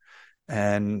moment.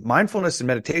 And mindfulness and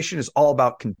meditation is all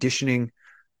about conditioning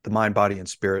the mind, body, and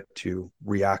spirit to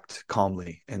react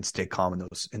calmly and stay calm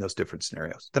in those different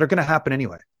scenarios that are going to happen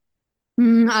anyway.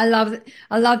 I love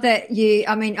that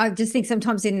I just think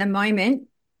sometimes in the moment,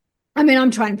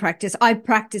 I'm trying to practice. I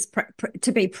practice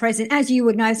to be present. As you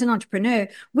would know, as an entrepreneur,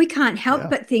 we can't help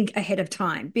but think ahead of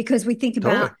time because we think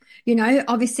about,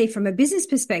 obviously from a business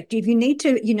perspective, you need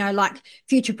to, like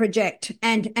future project.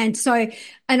 And I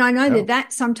know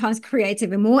that sometimes creates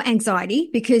even more anxiety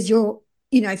because you're,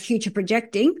 future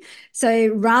projecting. So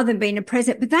rather than being a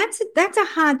present, but that's a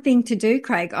hard thing to do,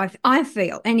 Craig. I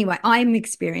feel anyway, I'm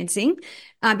experiencing,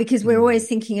 because we're always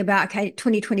thinking about, okay,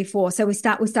 2024. So we're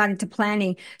starting to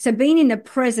planning. So being in the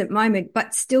present moment,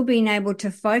 but still being able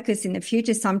to focus in the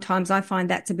future. Sometimes I find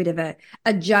that's a bit of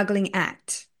a juggling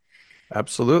act.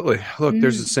 Absolutely. Look,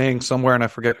 there's a saying somewhere, and I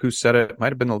forget who said it. It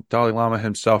might've been the Dalai Lama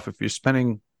himself. If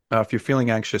you're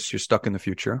feeling anxious, you're stuck in the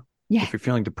future. Yeah. If you're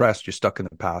feeling depressed, you're stuck in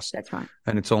the past. That's right.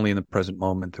 And it's only in the present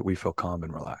moment that we feel calm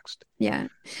and relaxed. Yeah.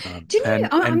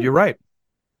 And you're right.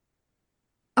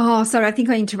 Oh, sorry. I think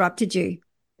I interrupted you.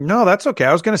 No, that's okay.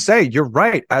 I was going to say, you're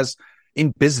right. As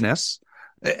in business,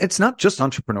 it's not just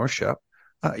entrepreneurship.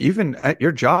 Even at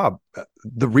your job,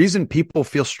 the reason people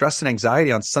feel stress and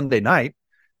anxiety on Sunday night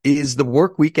is the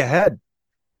work week ahead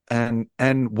and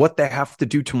what they have to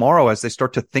do tomorrow as they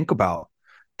start to think about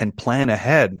and plan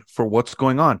ahead for what's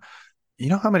going on. You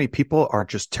know how many people are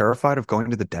just terrified of going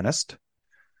to the dentist,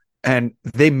 and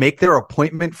they make their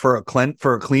appointment for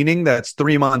a cleaning that's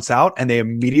 3 months out, and they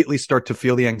immediately start to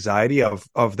feel the anxiety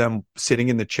of them sitting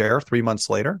in the chair 3 months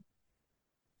later?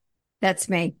 That's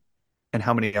me. And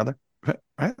how many other,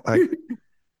 right? Like,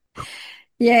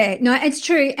 yeah, no, it's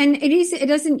true. And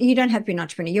you don't have to be an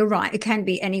entrepreneur. You're right. It can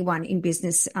be anyone in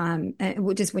business.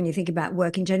 Just when you think about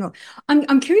work in general,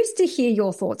 I'm curious to hear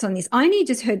your thoughts on this. I only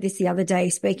just heard this the other day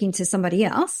speaking to somebody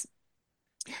else,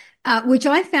 which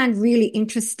I found really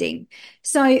interesting.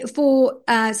 So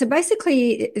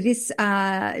basically this,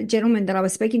 gentleman that I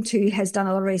was speaking to has done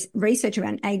a lot of research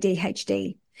around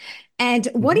ADHD. And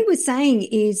what he was saying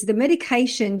is the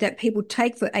medication that people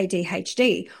take for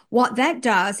ADHD, what that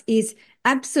does is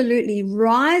absolutely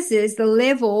rises the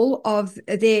level of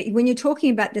when you're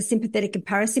talking about the sympathetic and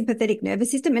parasympathetic nervous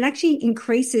system, it actually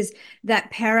increases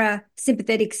that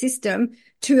parasympathetic system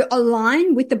to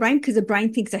align with the brain, because the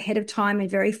brain thinks ahead of time and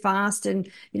very fast. And,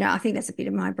 I think that's a bit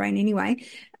of my brain anyway.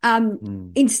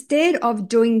 Instead of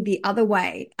doing the other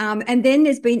way. And then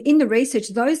there's been in the research,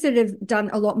 those that have done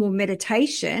a lot more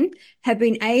meditation have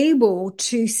been able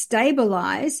to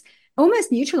stabilize,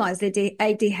 almost neutralize their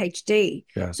ADHD.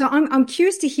 Yes. So I'm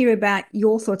curious to hear about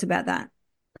your thoughts about that.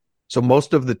 So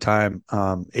most of the time,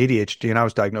 ADHD, and I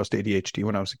was diagnosed ADHD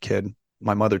when I was a kid.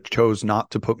 My mother chose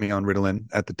not to put me on Ritalin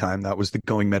at the time. That was the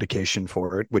going medication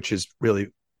for it, which is really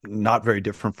not very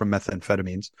different from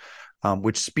methamphetamines,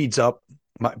 which speeds up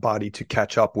my body to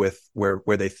catch up with where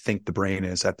they think the brain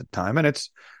is at the time. And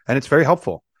it's very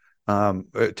helpful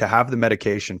to have the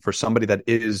medication for somebody that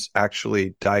is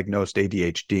actually diagnosed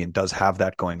ADHD and does have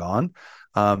that going on.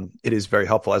 It is very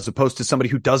helpful, as opposed to somebody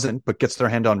who doesn't, but gets their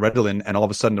hand on Ritalin and all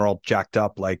of a sudden they're all jacked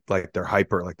up, like they're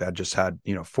hyper, like that just had,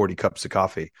 40 cups of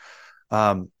coffee.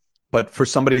 But for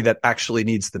somebody that actually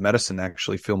needs the medicine, to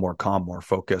actually feel more calm, more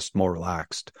focused, more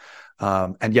relaxed.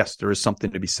 And yes, there is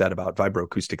something to be said about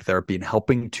vibroacoustic therapy and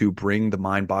helping to bring the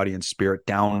mind, body, and spirit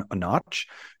down a notch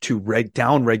to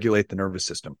down regulate the nervous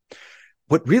system.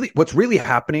 What's really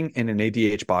happening in an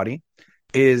ADHD body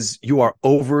is you are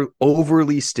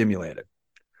overly stimulated.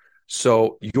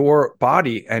 So your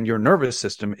body and your nervous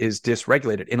system is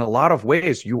dysregulated. In a lot of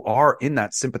ways, you are in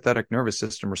that sympathetic nervous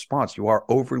system response. You are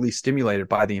overly stimulated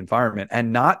by the environment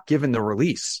and not given the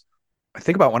release. I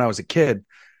think about when I was a kid,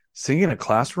 sitting in a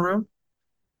classroom,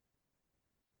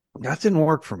 that didn't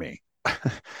work for me.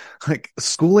 Like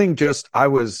schooling, I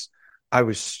was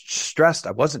stressed.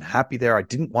 I wasn't happy there. I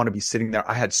didn't want to be sitting there.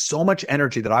 I had so much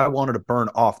energy that I wanted to burn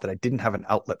off that I didn't have an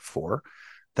outlet for.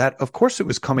 That, of course, it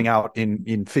was coming out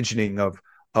in fidgeting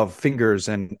of fingers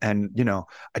and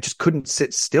I just couldn't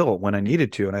sit still when I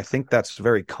needed to. And I think that's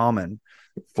very common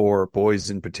for boys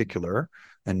in particular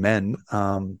and men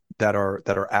that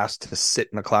are asked to sit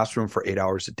in a classroom for 8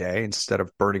 hours a day instead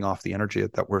of burning off the energy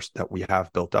that we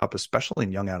have built up, especially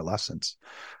in young adolescents.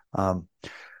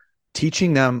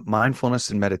 Teaching them mindfulness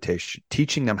and meditation,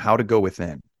 teaching them how to go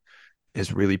within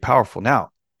is really powerful. Now,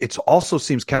 it also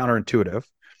seems counterintuitive.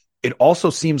 It also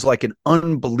seems like an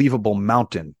unbelievable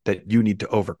mountain that you need to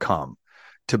overcome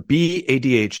to be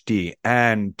ADHD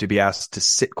and to be asked to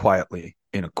sit quietly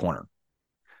in a corner.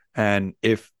 And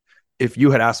if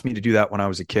you had asked me to do that when I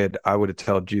was a kid, I would have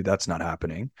told you that's not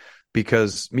happening,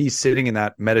 because me sitting in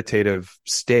that meditative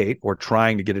state or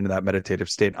trying to get into that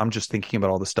meditative state, I'm just thinking about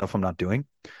all the stuff I'm not doing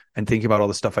and thinking about all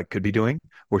the stuff I could be doing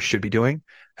or should be doing.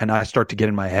 And I start to get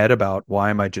in my head about, why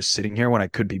am I just sitting here when I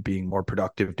could be being more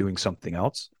productive doing something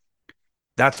else?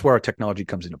 That's where our technology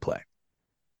comes into play.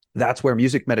 That's where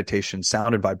music, meditation,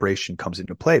 sound, and vibration comes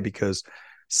into play, because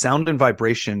sound and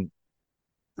vibration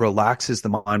relaxes the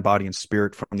mind, body, and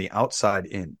spirit from the outside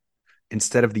in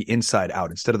instead of the inside out.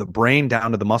 Instead of the brain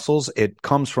down to the muscles, it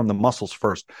comes from the muscles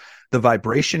first. The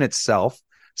vibration itself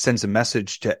sends a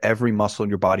message to every muscle in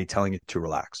your body telling it to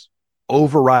relax,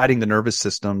 overriding the nervous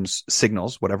system's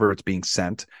signals, whatever it's being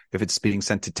sent. If it's being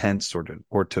sent to tense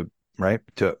or to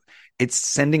it's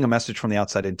sending a message from the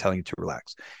outside in telling you to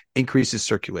relax. Increases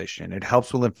circulation. It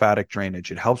helps with lymphatic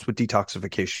drainage. It helps with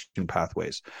detoxification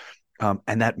pathways.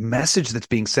 And that message that's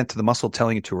being sent to the muscle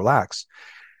telling you to relax,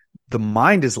 the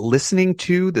mind is listening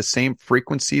to the same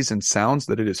frequencies and sounds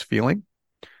that it is feeling.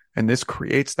 And this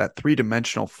creates that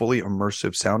three-dimensional, fully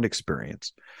immersive sound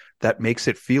experience that makes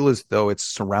it feel as though it's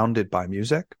surrounded by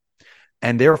music.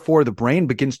 And therefore, the brain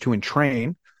begins to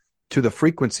entrain to the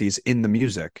frequencies in the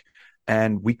music.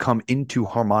 And we come into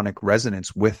harmonic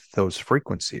resonance with those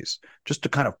frequencies, just to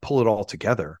kind of pull it all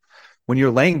together. When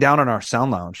you're laying down on our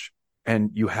sound lounge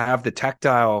and you have the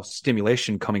tactile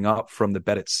stimulation coming up from the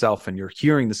bed itself, and you're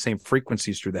hearing the same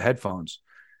frequencies through the headphones,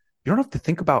 you don't have to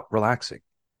think about relaxing.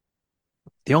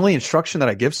 The only instruction that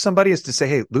I give somebody is to say,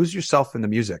 hey, lose yourself in the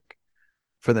music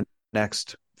for the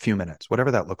next few minutes,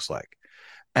 whatever that looks like,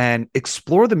 and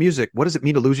explore the music. What does it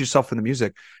mean to lose yourself in the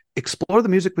music? Explore the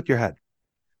music with your head.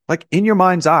 Like in your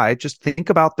mind's eye, just think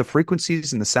about the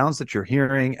frequencies and the sounds that you're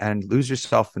hearing and lose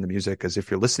yourself in the music as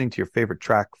if you're listening to your favorite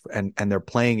track and they're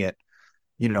playing it,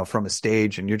 from a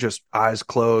stage, and you're just eyes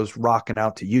closed, rocking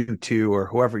out to U2 or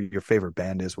whoever your favorite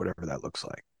band is, whatever that looks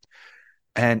like.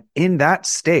 And in that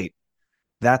state,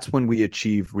 that's when we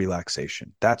achieve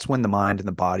relaxation. That's when the mind and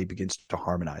the body begins to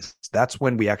harmonize. That's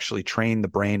when we actually train the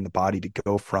brain, the body to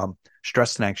go from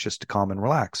stressed and anxious to calm and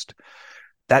relaxed.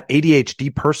 That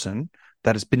ADHD person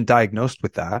that has been diagnosed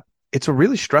with that, it's a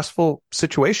really stressful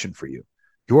situation for you.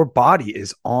 your body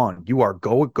is on. You are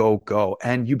go, go, go.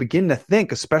 And you begin to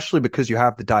think, especially because you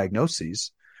have the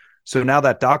diagnoses. So now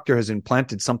that doctor has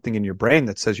implanted something in your brain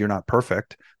that says you're not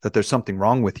perfect, that there's something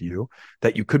wrong with you,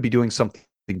 that you could be doing something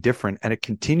different. And it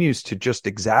continues to just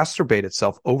exacerbate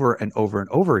itself over and over and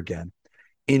over again,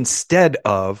 instead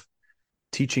of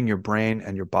teaching your brain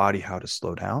and your body how to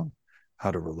slow down,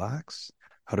 how to relax,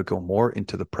 how to go more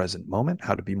into the present moment,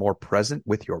 how to be more present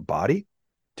with your body,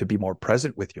 to be more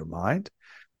present with your mind,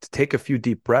 to take a few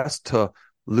deep breaths, to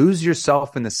lose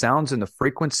yourself in the sounds and the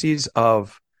frequencies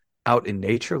of out in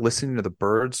nature, listening to the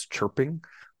birds chirping,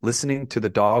 listening to the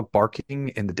dog barking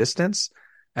in the distance,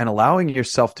 and allowing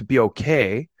yourself to be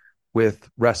okay with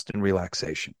rest and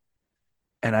relaxation.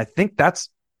 And I think that's,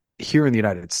 here in the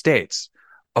United States,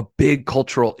 a big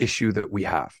cultural issue that we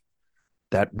have,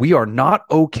 that we are not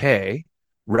okay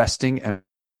resting and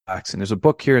relaxing. There's a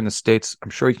book here in the States,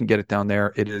 I'm sure you can get it down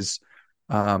there. It is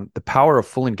The Power of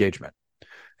Full Engagement.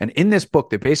 And in this book,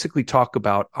 they basically talk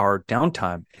about our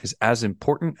downtime is as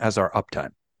important as our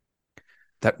uptime.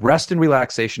 That rest and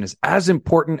relaxation is as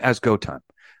important as go time.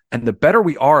 And the better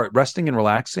we are at resting and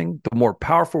relaxing, the more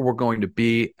powerful we're going to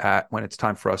be at when it's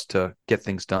time for us to get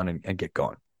things done and get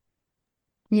going.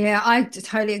 Yeah, I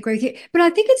totally agree with you. But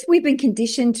I think we've been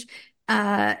conditioned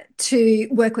to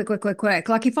work.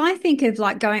 Like if I think of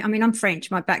like going, I mean, I'm French,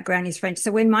 my background is French.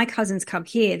 So when my cousins come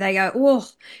here, they go, oh,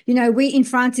 we in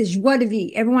France is joie de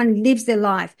vie. Everyone lives their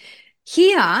life.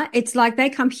 Here, it's like they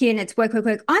come here and it's work.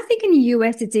 I think in the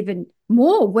US, it's even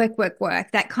more work,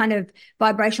 that kind of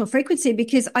vibrational frequency,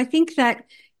 because I think that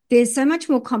there's so much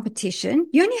more competition.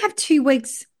 You only have 2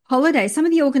 weeks holiday. Some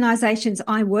of the organizations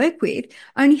I work with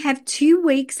only have 2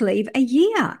 weeks leave a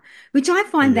year, which I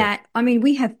find that, I mean,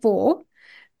 we have 4,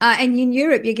 and in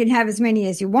Europe, you can have as many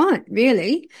as you want,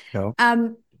 really. No.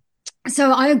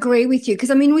 So I agree with you,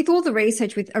 because I mean, with all the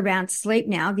research around sleep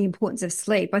now, the importance of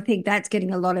sleep, I think that's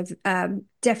getting a lot of,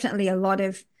 definitely a lot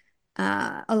of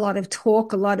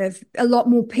talk, a lot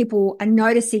more people are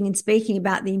noticing and speaking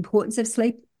about the importance of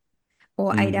sleep,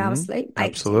 or 8 hours sleep.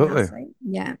 Absolutely. 8 to 10 hours sleep.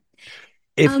 Yeah.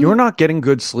 If you're not getting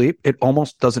good sleep, it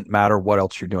almost doesn't matter what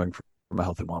else you're doing from a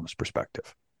health and wellness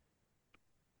perspective.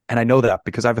 And I know that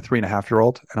because I have a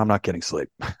 3.5-year-old and I'm not getting sleep.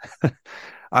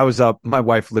 I was up, my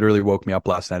wife literally woke me up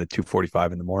last night at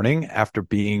 2:45 in the morning after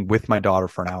being with my daughter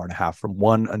for an hour and a half, from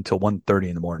 1 until 1:30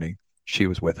 in the morning. She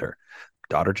was with her.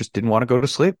 Daughter just didn't want to go to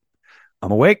sleep.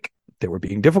 I'm awake. They were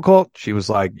being difficult. She was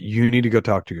like, you need to go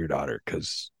talk to your daughter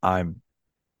because I'm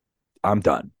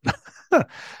done.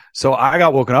 So I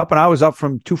got woken up and I was up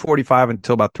from 2:45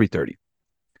 until about 3:30,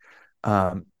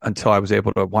 until I was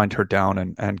able to wind her down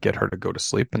and get her to go to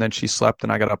sleep. And then she slept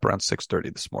and I got up around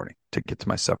 6:30 this morning to get to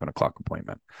my 7 o'clock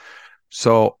appointment.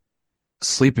 So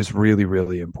sleep is really,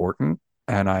 really important.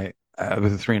 And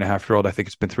with a 3.5-year-old, I think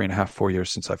it's been 3.5, 4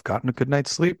 years since I've gotten a good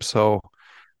night's sleep. So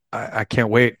I can't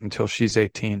wait until she's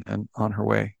 18 and on her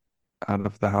way out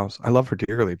of the house. I love her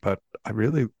dearly, but I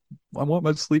want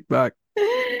my sleep back.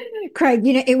 Craig,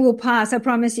 it will pass. I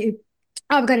promise you.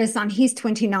 I've got a son. He's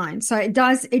 29. So it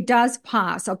does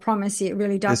pass. I promise you. It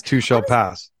really does. This too shall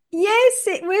pass. Yes,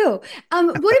 it will.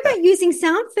 What about using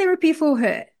sound therapy for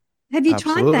her? Have you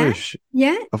tried that?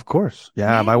 Yeah. Of course.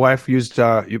 Yeah. My wife used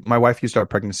our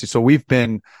pregnancy. So we've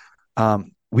been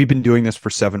doing this for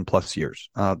 7+ years.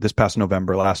 This past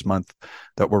November, last month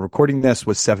that we're recording this,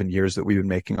 was 7 years that we've been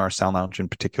making our sound lounge in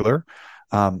particular.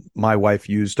 My wife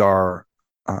used our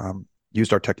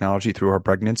technology through her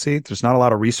pregnancy. There's not a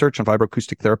lot of research on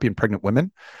vibroacoustic therapy in pregnant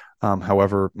women.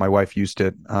 However, my wife used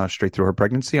it straight through her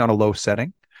pregnancy on a low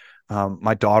setting.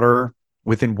 My daughter,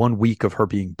 within 1 week of her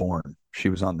being born, she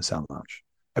was on the sound lounge.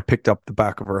 I picked up the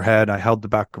back of her head. I held the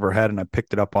back of her head and I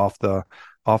picked it up off the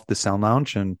sound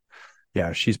lounge. And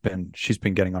yeah, she's been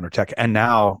getting on her tech. And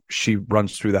now she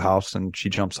runs through the house and she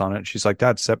jumps on it. And she's like,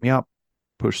 Dad, set me up,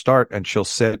 push start. And she'll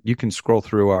sit. You can scroll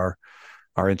through our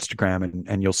Instagram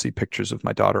and you'll see pictures of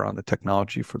my daughter on the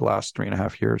technology for the last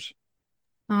 3.5 years.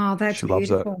 Oh, that's she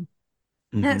beautiful. Loves it.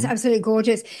 Mm-hmm. That's absolutely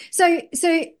gorgeous. So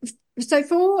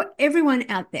for everyone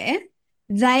out there,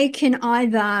 they can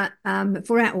either,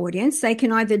 for our audience, they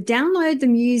can either download the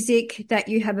music that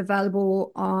you have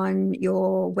available on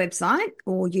your website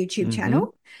or YouTube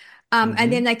channel.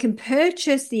 And then they can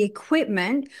purchase the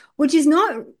equipment, which is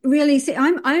not really. See,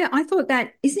 I thought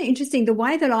that, isn't it interesting? The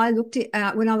way that I looked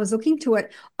at when I was looking to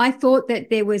it, I thought that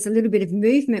there was a little bit of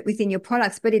movement within your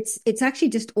products, but it's actually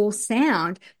just all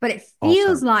sound. But it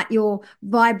feels like you're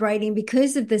vibrating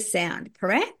because of the sound.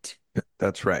 Correct?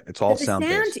 That's right. It's all sound. The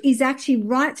sound is actually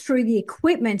right through the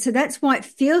equipment, so that's why it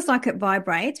feels like it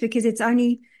vibrates, because it's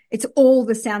all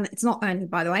the sound. It's not only,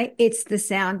 by the way, it's the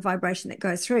sound vibration that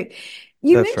goes through.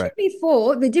 You That's mentioned right.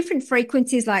 before the different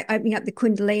frequencies, like opening up the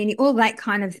Kundalini, all that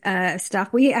kind of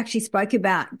stuff. We actually spoke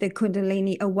about the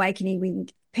Kundalini awakening with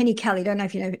Penny Kelly. Don't know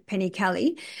if you know Penny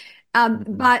Kelly,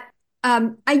 Mhm. but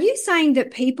are you saying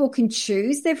that people can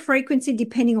choose their frequency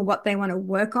depending on what they want to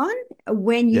work on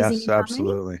when using Yes, in harmony?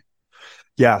 absolutely.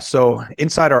 Yeah. So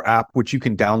inside our app, which you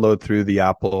can download through the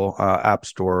Apple App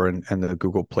Store and the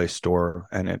Google Play Store,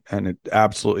 and it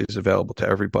absolutely is available to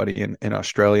everybody in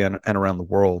Australia and around the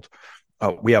world.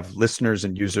 We have listeners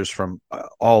and users from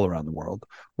all around the world.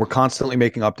 We're constantly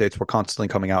making updates. We're constantly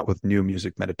coming out with new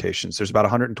music meditations. There's about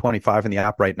 125 in the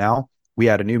app right now. We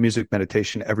add a new music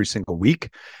meditation every single week.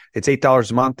 It's $8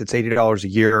 a month. It's $80 a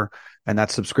year. And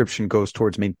that subscription goes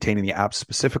towards maintaining the app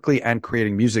specifically and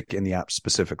creating music in the app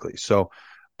specifically. So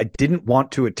I didn't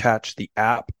want to attach the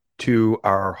app to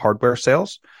our hardware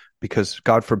sales because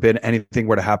God forbid anything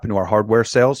were to happen to our hardware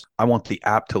sales. I want the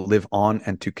app to live on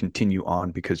and to continue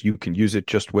on because you can use it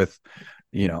just with,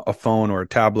 a phone or a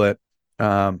tablet.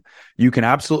 You can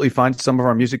absolutely find some of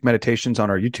our music meditations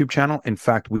on our YouTube channel. In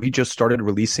fact, we just started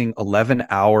releasing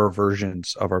 11-hour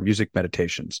versions of our music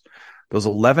meditations. Those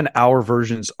 11-hour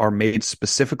versions are made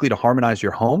specifically to harmonize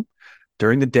your home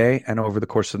during the day and over the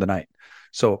course of the night.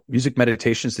 So music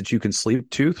meditations that you can sleep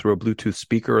to through a Bluetooth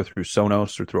speaker or through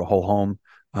Sonos or through a whole home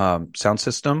sound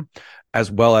system, as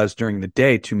well as during the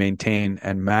day to maintain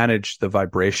and manage the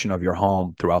vibration of your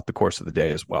home throughout the course of the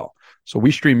day as well. So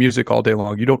we stream music all day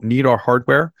long. You don't need our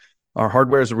hardware. Our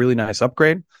hardware is a really nice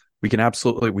upgrade.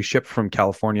 We ship from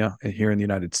California here in the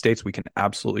United States. We can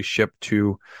absolutely ship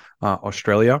to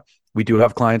Australia. We do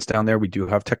have clients down there. We do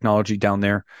have technology down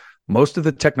there. Most of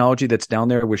the technology that's down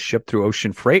there was shipped through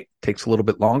ocean freight. Takes a little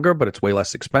bit longer, but it's way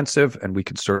less expensive. And we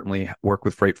can certainly work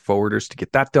with freight forwarders to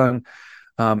get that done.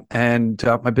 And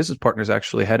my business partner is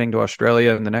actually heading to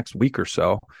Australia in the next week or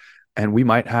so. And we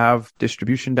might have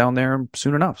distribution down there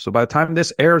soon enough. So by the time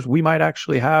this airs, we might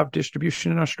actually have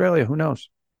distribution in Australia. Who knows?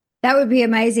 That would be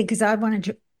amazing because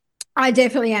I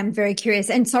definitely am very curious.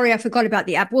 And sorry, I forgot about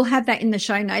the app. We'll have that in the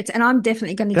show notes. And I'm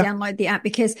definitely going to Yeah, download the app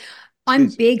because I'm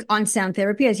please. big on sound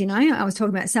therapy. As you know, I was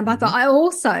talking about sound bath, but Mhm. I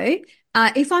also,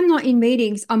 if I'm not in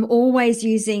meetings, I'm always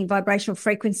using vibrational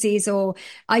frequencies, or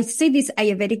I see this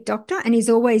Ayurvedic doctor and he's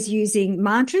always using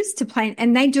mantras to play,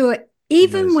 and they do it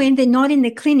even Amazing. when they're not in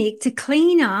the clinic to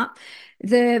clean up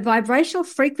the vibrational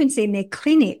frequency in their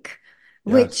clinic,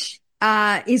 Yes. which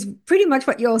is pretty much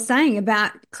what you're saying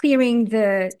about clearing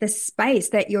the space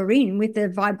that you're in with the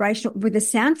vibrational, with the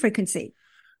sound frequency.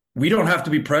 We don't have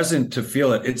to be present to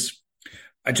feel it.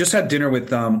 I just had dinner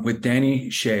with Danny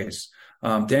Shays.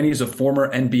 Danny is a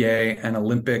former NBA and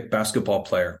Olympic basketball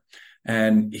player,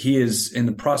 and he is in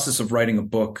the process of writing a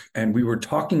book. And we were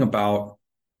talking about,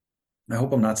 I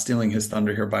hope I'm not stealing his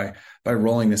thunder here by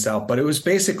rolling this out, but it was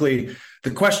basically,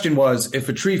 the question was, if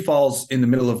a tree falls in the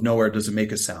middle of nowhere, does it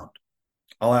make a sound?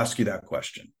 I'll ask you that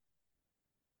question.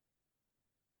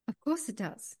 Of course it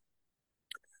does.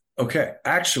 Okay,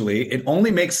 actually, it only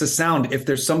makes a sound if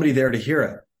there's somebody there to hear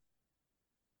it.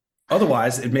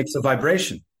 Otherwise, it makes a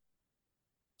vibration.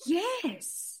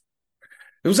 Yes.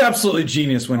 It was absolutely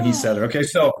genius when he said it. Okay,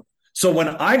 so when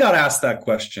I got asked that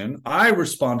question, I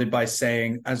responded by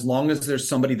saying, as long as there's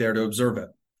somebody there to observe it,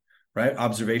 right?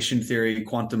 Observation theory,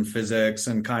 quantum physics,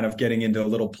 and kind of getting into a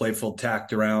little playful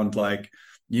tact around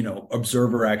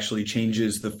observer actually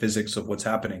changes the physics of what's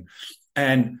happening.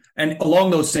 And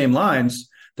along those same lines,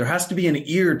 there has to be an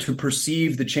ear to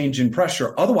perceive the change in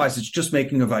pressure. Otherwise, it's just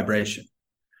making a vibration.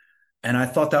 And I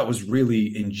thought that was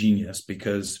really ingenious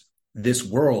because this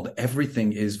world,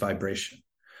 everything is vibration.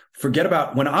 Forget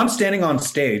about when I'm standing on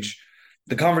stage,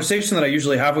 the conversation that I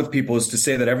usually have with people is to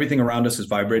say that everything around us is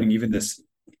vibrating. Even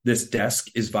this desk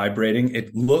is vibrating.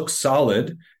 It looks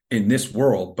solid in this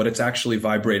world, but it's actually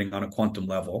vibrating on a quantum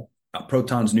level.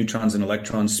 Protons, neutrons, and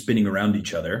electrons spinning around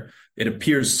each other. It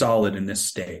appears solid in this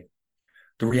state.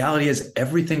 The reality is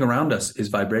everything around us is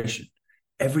vibration.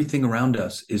 Everything around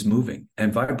us is moving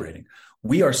and vibrating.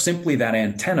 We are simply that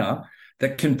antenna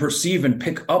that can perceive and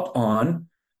pick up on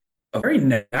a very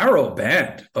narrow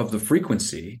band of the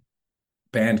frequency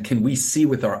band. Can we see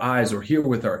with our eyes or hear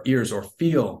with our ears or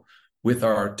feel with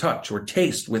our touch or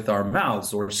taste with our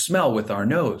mouths or smell with our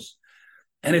nose?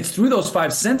 And it's through those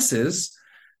five senses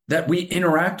that we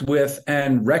interact with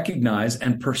and recognize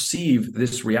and perceive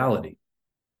this reality.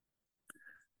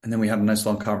 And then we had a nice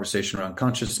long conversation around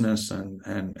consciousness,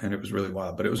 and it was really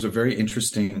wild. But it was a very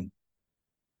interesting.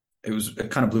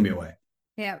 It kind of blew me away.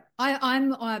 Yeah,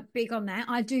 I'm big on that.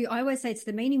 I always say it's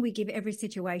the meaning we give every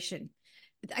situation.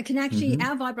 I can actually,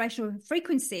 our vibrational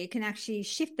frequency can actually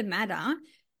shift the matter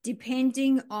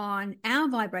depending on our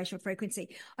vibrational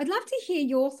frequency. I'd love to hear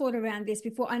your thought around this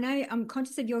before. I know I'm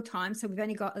conscious of your time, so we've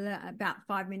only got about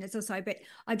 5 minutes or so, but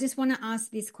I just want to ask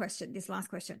this last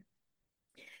question.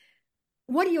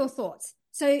 What are your thoughts?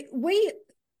 So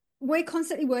we're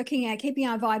constantly working at keeping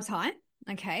our vibes high,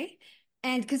 okay?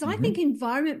 And because I think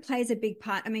environment plays a big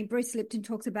part. I mean, Bruce Lipton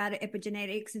talks about it,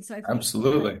 epigenetics and so forth.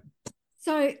 Absolutely.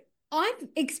 So I've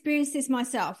experienced this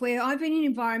myself where I've been in an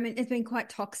environment that's been quite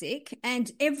toxic,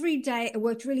 and every day I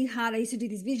worked really hard. I used to do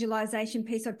this visualization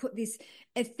piece. I'd put this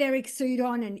etheric suit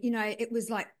on, and, it was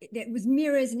like, it was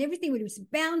mirrors and everything would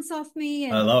just bounce off me.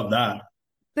 And, I love that.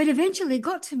 But eventually it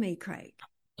got to me, Craig.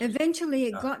 Eventually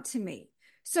it got to me.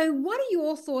 So what are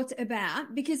your thoughts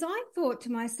about, because I thought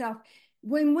to myself,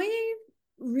 when we're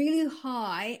really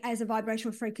high as a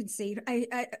vibrational frequency,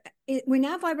 when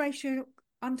our vibrational,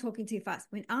 I'm talking too fast.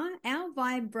 When our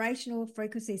vibrational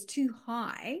frequency is too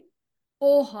high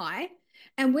or high,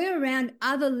 and we're around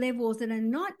other levels that are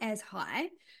not as high,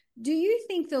 do you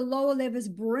think the lower levels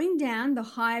bring down the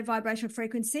higher vibrational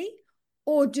frequency,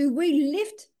 or do we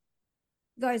lift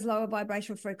those lower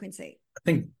vibrational frequency?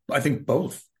 I think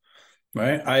both,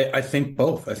 right? I think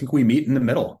both. I think we meet in the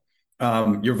middle.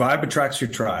 Your vibe attracts your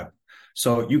tribe.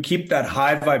 So you keep that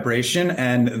high vibration,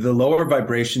 and the lower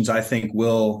vibrations, I think,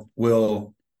 will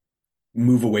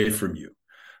move away from you,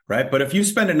 right? But if you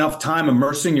spend enough time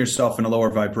immersing yourself in a lower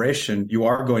vibration, you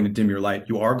are going to dim your light.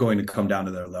 You are going to come down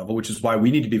to their level, which is why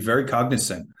we need to be very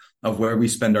cognizant of where we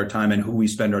spend our time and who we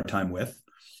spend our time with.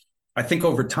 I think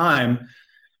over time,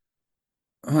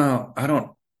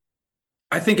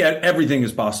 I think everything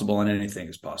is possible and anything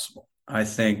is possible. I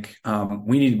think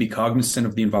we need to be cognizant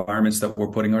of the environments that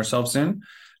we're putting ourselves in,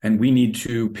 and we need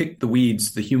to pick the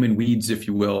weeds, the human weeds, if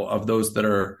you will, of those that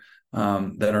are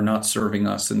not serving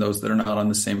us and those that are not on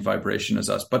the same vibration as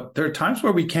us. But there are times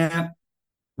where we can't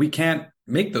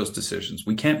make those decisions.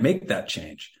 We can't make that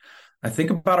change. I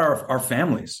think about our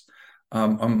families,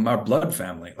 our blood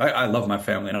family. I love my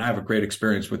family, and I have a great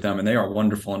experience with them, and they are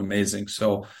wonderful and amazing.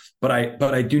 So, but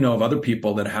I do know of other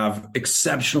people that have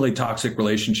exceptionally toxic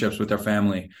relationships with their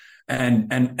family,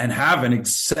 and have an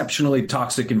exceptionally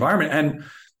toxic environment. And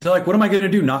they're like, "What am I going to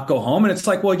do? Not go home?" And it's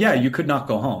like, well, yeah, you could not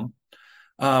go home.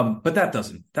 But that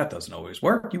doesn't always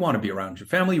work. You want to be around your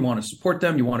family. You want to support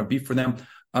them. You want to be for them,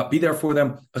 be there for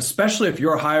them, especially if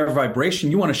you're a higher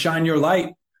vibration. You want to shine your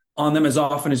light on them as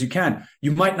often as you can.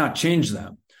 You might not change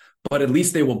them, but at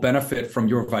least they will benefit from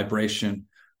your vibration,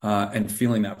 and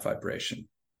feeling that vibration.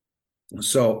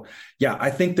 So yeah, I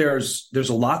think there's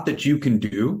a lot that you can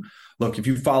do. Look, if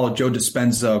you follow Joe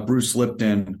Dispenza, Bruce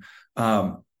Lipton,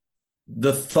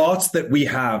 the thoughts that we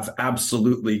have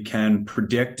absolutely can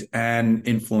predict and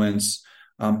influence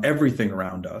everything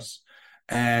around us.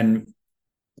 And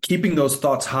keeping those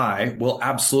thoughts high will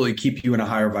absolutely keep you in a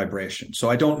higher vibration. So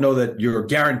I don't know that you're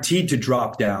guaranteed to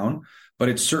drop down, but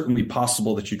it's certainly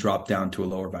possible that you drop down to a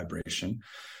lower vibration.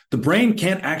 The brain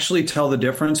can't actually tell the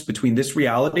difference between this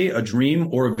reality, a dream,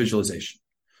 or a visualization.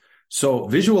 So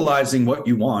visualizing what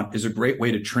you want is a great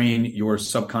way to train your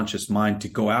subconscious mind to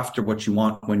go after what you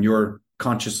want when you're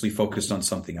consciously focused on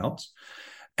something else.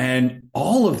 And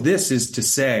all of this is to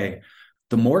say,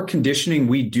 the more conditioning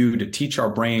we do to teach our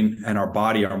brain and our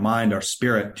body, our mind, our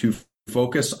spirit to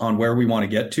focus on where we want to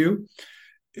get to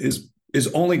is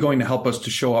only going to help us to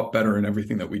show up better in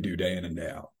everything that we do day in and day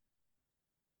out.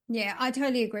 Yeah, I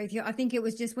totally agree with you. I think it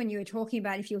was just when you were talking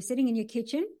about if you were sitting in your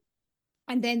kitchen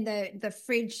and then the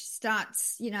fridge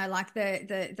starts, like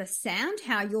the sound,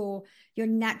 how you're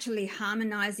naturally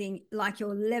harmonizing, like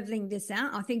you're leveling this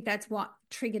out. I think that's what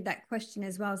triggered that question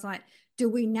as well. It's like, do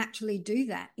we naturally do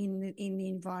that in the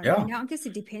environment? Yeah. I guess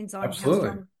it depends on Absolutely.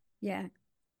 how strong.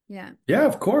 Yeah. Yeah,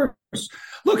 of course.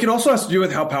 Look, it also has to do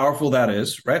with how powerful that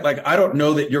is, right? Like, I don't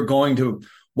know that you're going to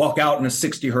walk out in a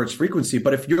 60 hertz frequency,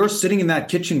 but if you're sitting in that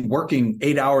kitchen working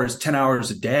 8 hours, 10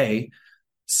 hours a day,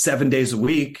 7 days a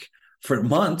week for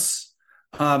months,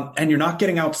 and you're not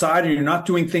getting outside and you're not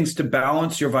doing things to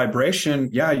balance your vibration,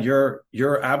 yeah,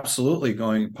 you're absolutely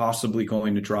possibly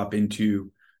going to drop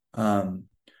into,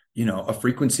 a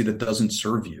frequency that doesn't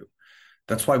serve you.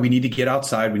 That's why we need to get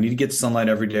outside. We need to get sunlight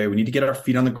every day. We need to get our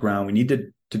feet on the ground. We need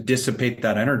to dissipate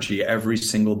that energy every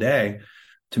single day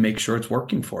to make sure it's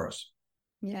working for us.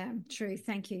 Yeah, true.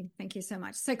 Thank you. Thank you so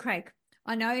much. So Craig,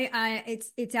 I know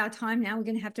it's our time now. We're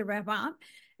going to have to wrap up.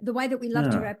 The way that we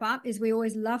love to wrap up is we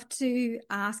always love to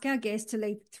ask our guests to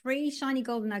leave 3 shiny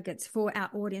golden nuggets for our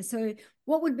audience. So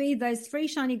what would be those 3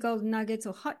 shiny golden nuggets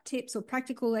or hot tips or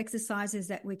practical exercises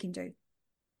that we can do?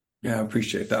 Yeah, I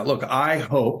appreciate that. Look, I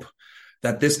hope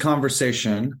that this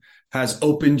conversation has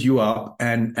opened you up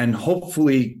and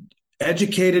hopefully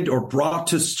educated or brought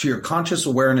to your conscious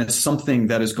awareness something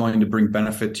that is going to bring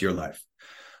benefit to your life.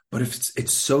 But if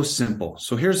it's so simple.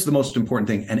 So here's the most important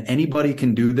thing, and anybody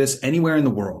can do this anywhere in the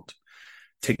world.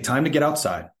 Take time to get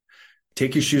outside,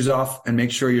 take your shoes off, and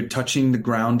make sure you're touching the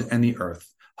ground and the earth.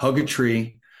 Hug a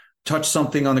tree, touch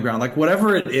something on the ground, like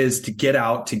whatever it is, to get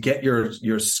out, to get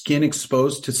your skin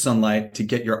exposed to sunlight, to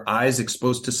get your eyes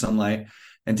exposed to sunlight,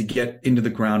 and to get into the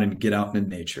ground and get out into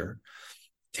nature.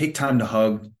 Take time to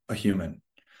hug a human.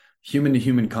 Human to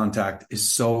human contact is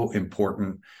so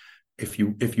important. If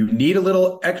you need a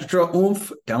little extra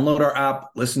oomph, download our app,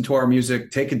 listen to our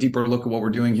music, take a deeper look at what we're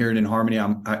doing here at In Harmony.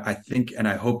 I think, and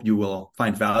I hope you will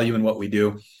find value in what we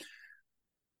do.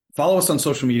 Follow us on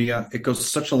social media. It goes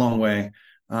such a long way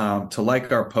to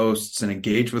like our posts and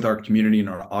engage with our community and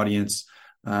our audience,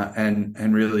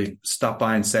 and really stop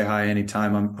by and say hi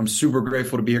anytime. I'm super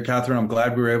grateful to be here, Catherine. I'm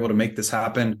glad we were able to make this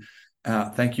happen.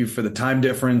 Thank you for the time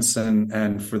difference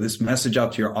and for this message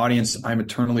out to your audience. I'm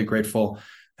eternally grateful.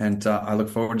 And I look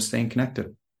forward to staying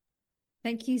connected.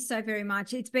 Thank you so very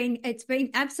much. It's been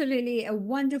absolutely a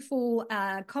wonderful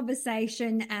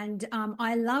conversation, and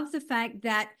I love the fact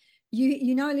that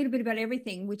you know a little bit about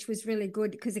everything, which was really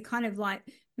good, because it kind of like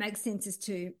makes sense as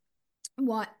to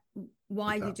why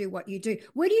you do what you do.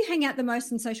 Where do you hang out the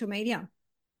most in social media?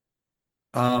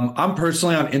 I'm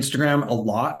personally on Instagram a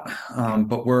lot,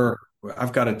 but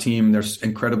I've got a team. They're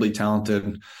incredibly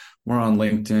talented. We're on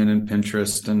LinkedIn and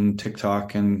Pinterest and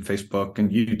TikTok and Facebook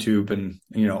and YouTube and,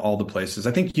 all the places.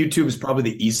 I think YouTube is probably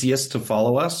the easiest to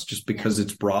follow us just because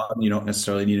it's broad and you don't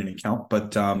necessarily need an account.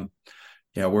 But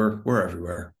we're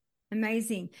everywhere.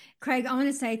 Amazing. Craig, I want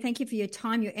to say thank you for your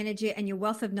time, your energy, and your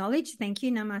wealth of knowledge. Thank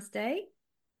you. Namaste.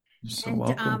 You're so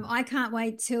welcome. I can't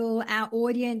wait till our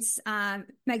audience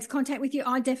makes contact with you.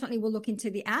 I definitely will look into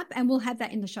the app, and we'll have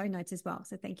that in the show notes as well.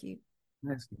 So thank you.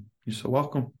 You're so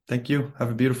welcome. Thank you. Have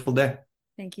a beautiful day.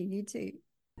 Thank you. You too.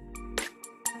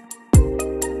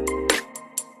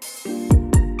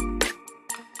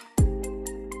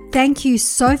 Thank you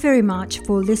so very much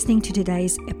for listening to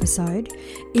today's episode.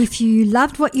 If you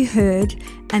loved what you heard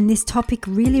and this topic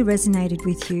really resonated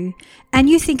with you and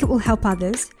you think it will help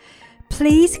others,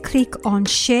 please click on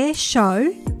Share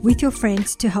Show with your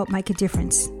friends to help make a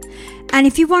difference. And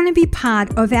if you want to be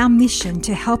part of our mission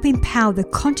to help empower the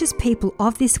conscious people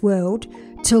of this world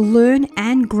to learn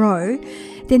and grow,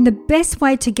 then the best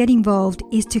way to get involved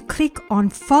is to click on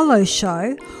Follow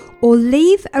Show or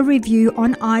leave a review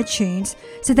on iTunes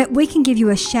so that we can give you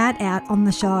a shout out on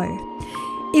the show.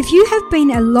 If you have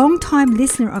been a long-time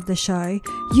listener of the show,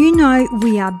 you know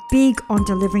we are big on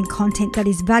delivering content that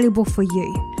is valuable for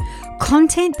you.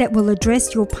 Content that will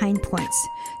address your pain points.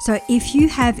 So if you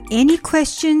have any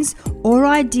questions or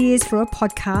ideas for a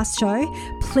podcast show,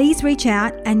 please reach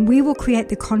out and we will create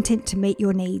the content to meet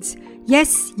your needs.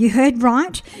 Yes, you heard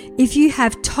right. If you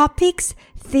have topics,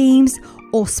 themes,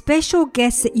 or special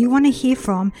guests that you want to hear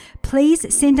from,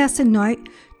 please send us a note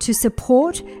to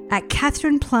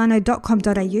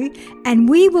support@catherineplano.com.au and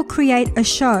we will create a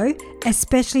show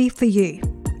especially for you.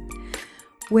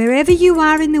 Wherever you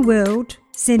are in the world,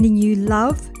 sending you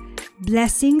love,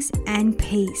 blessings, and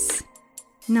peace.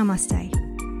 Namaste.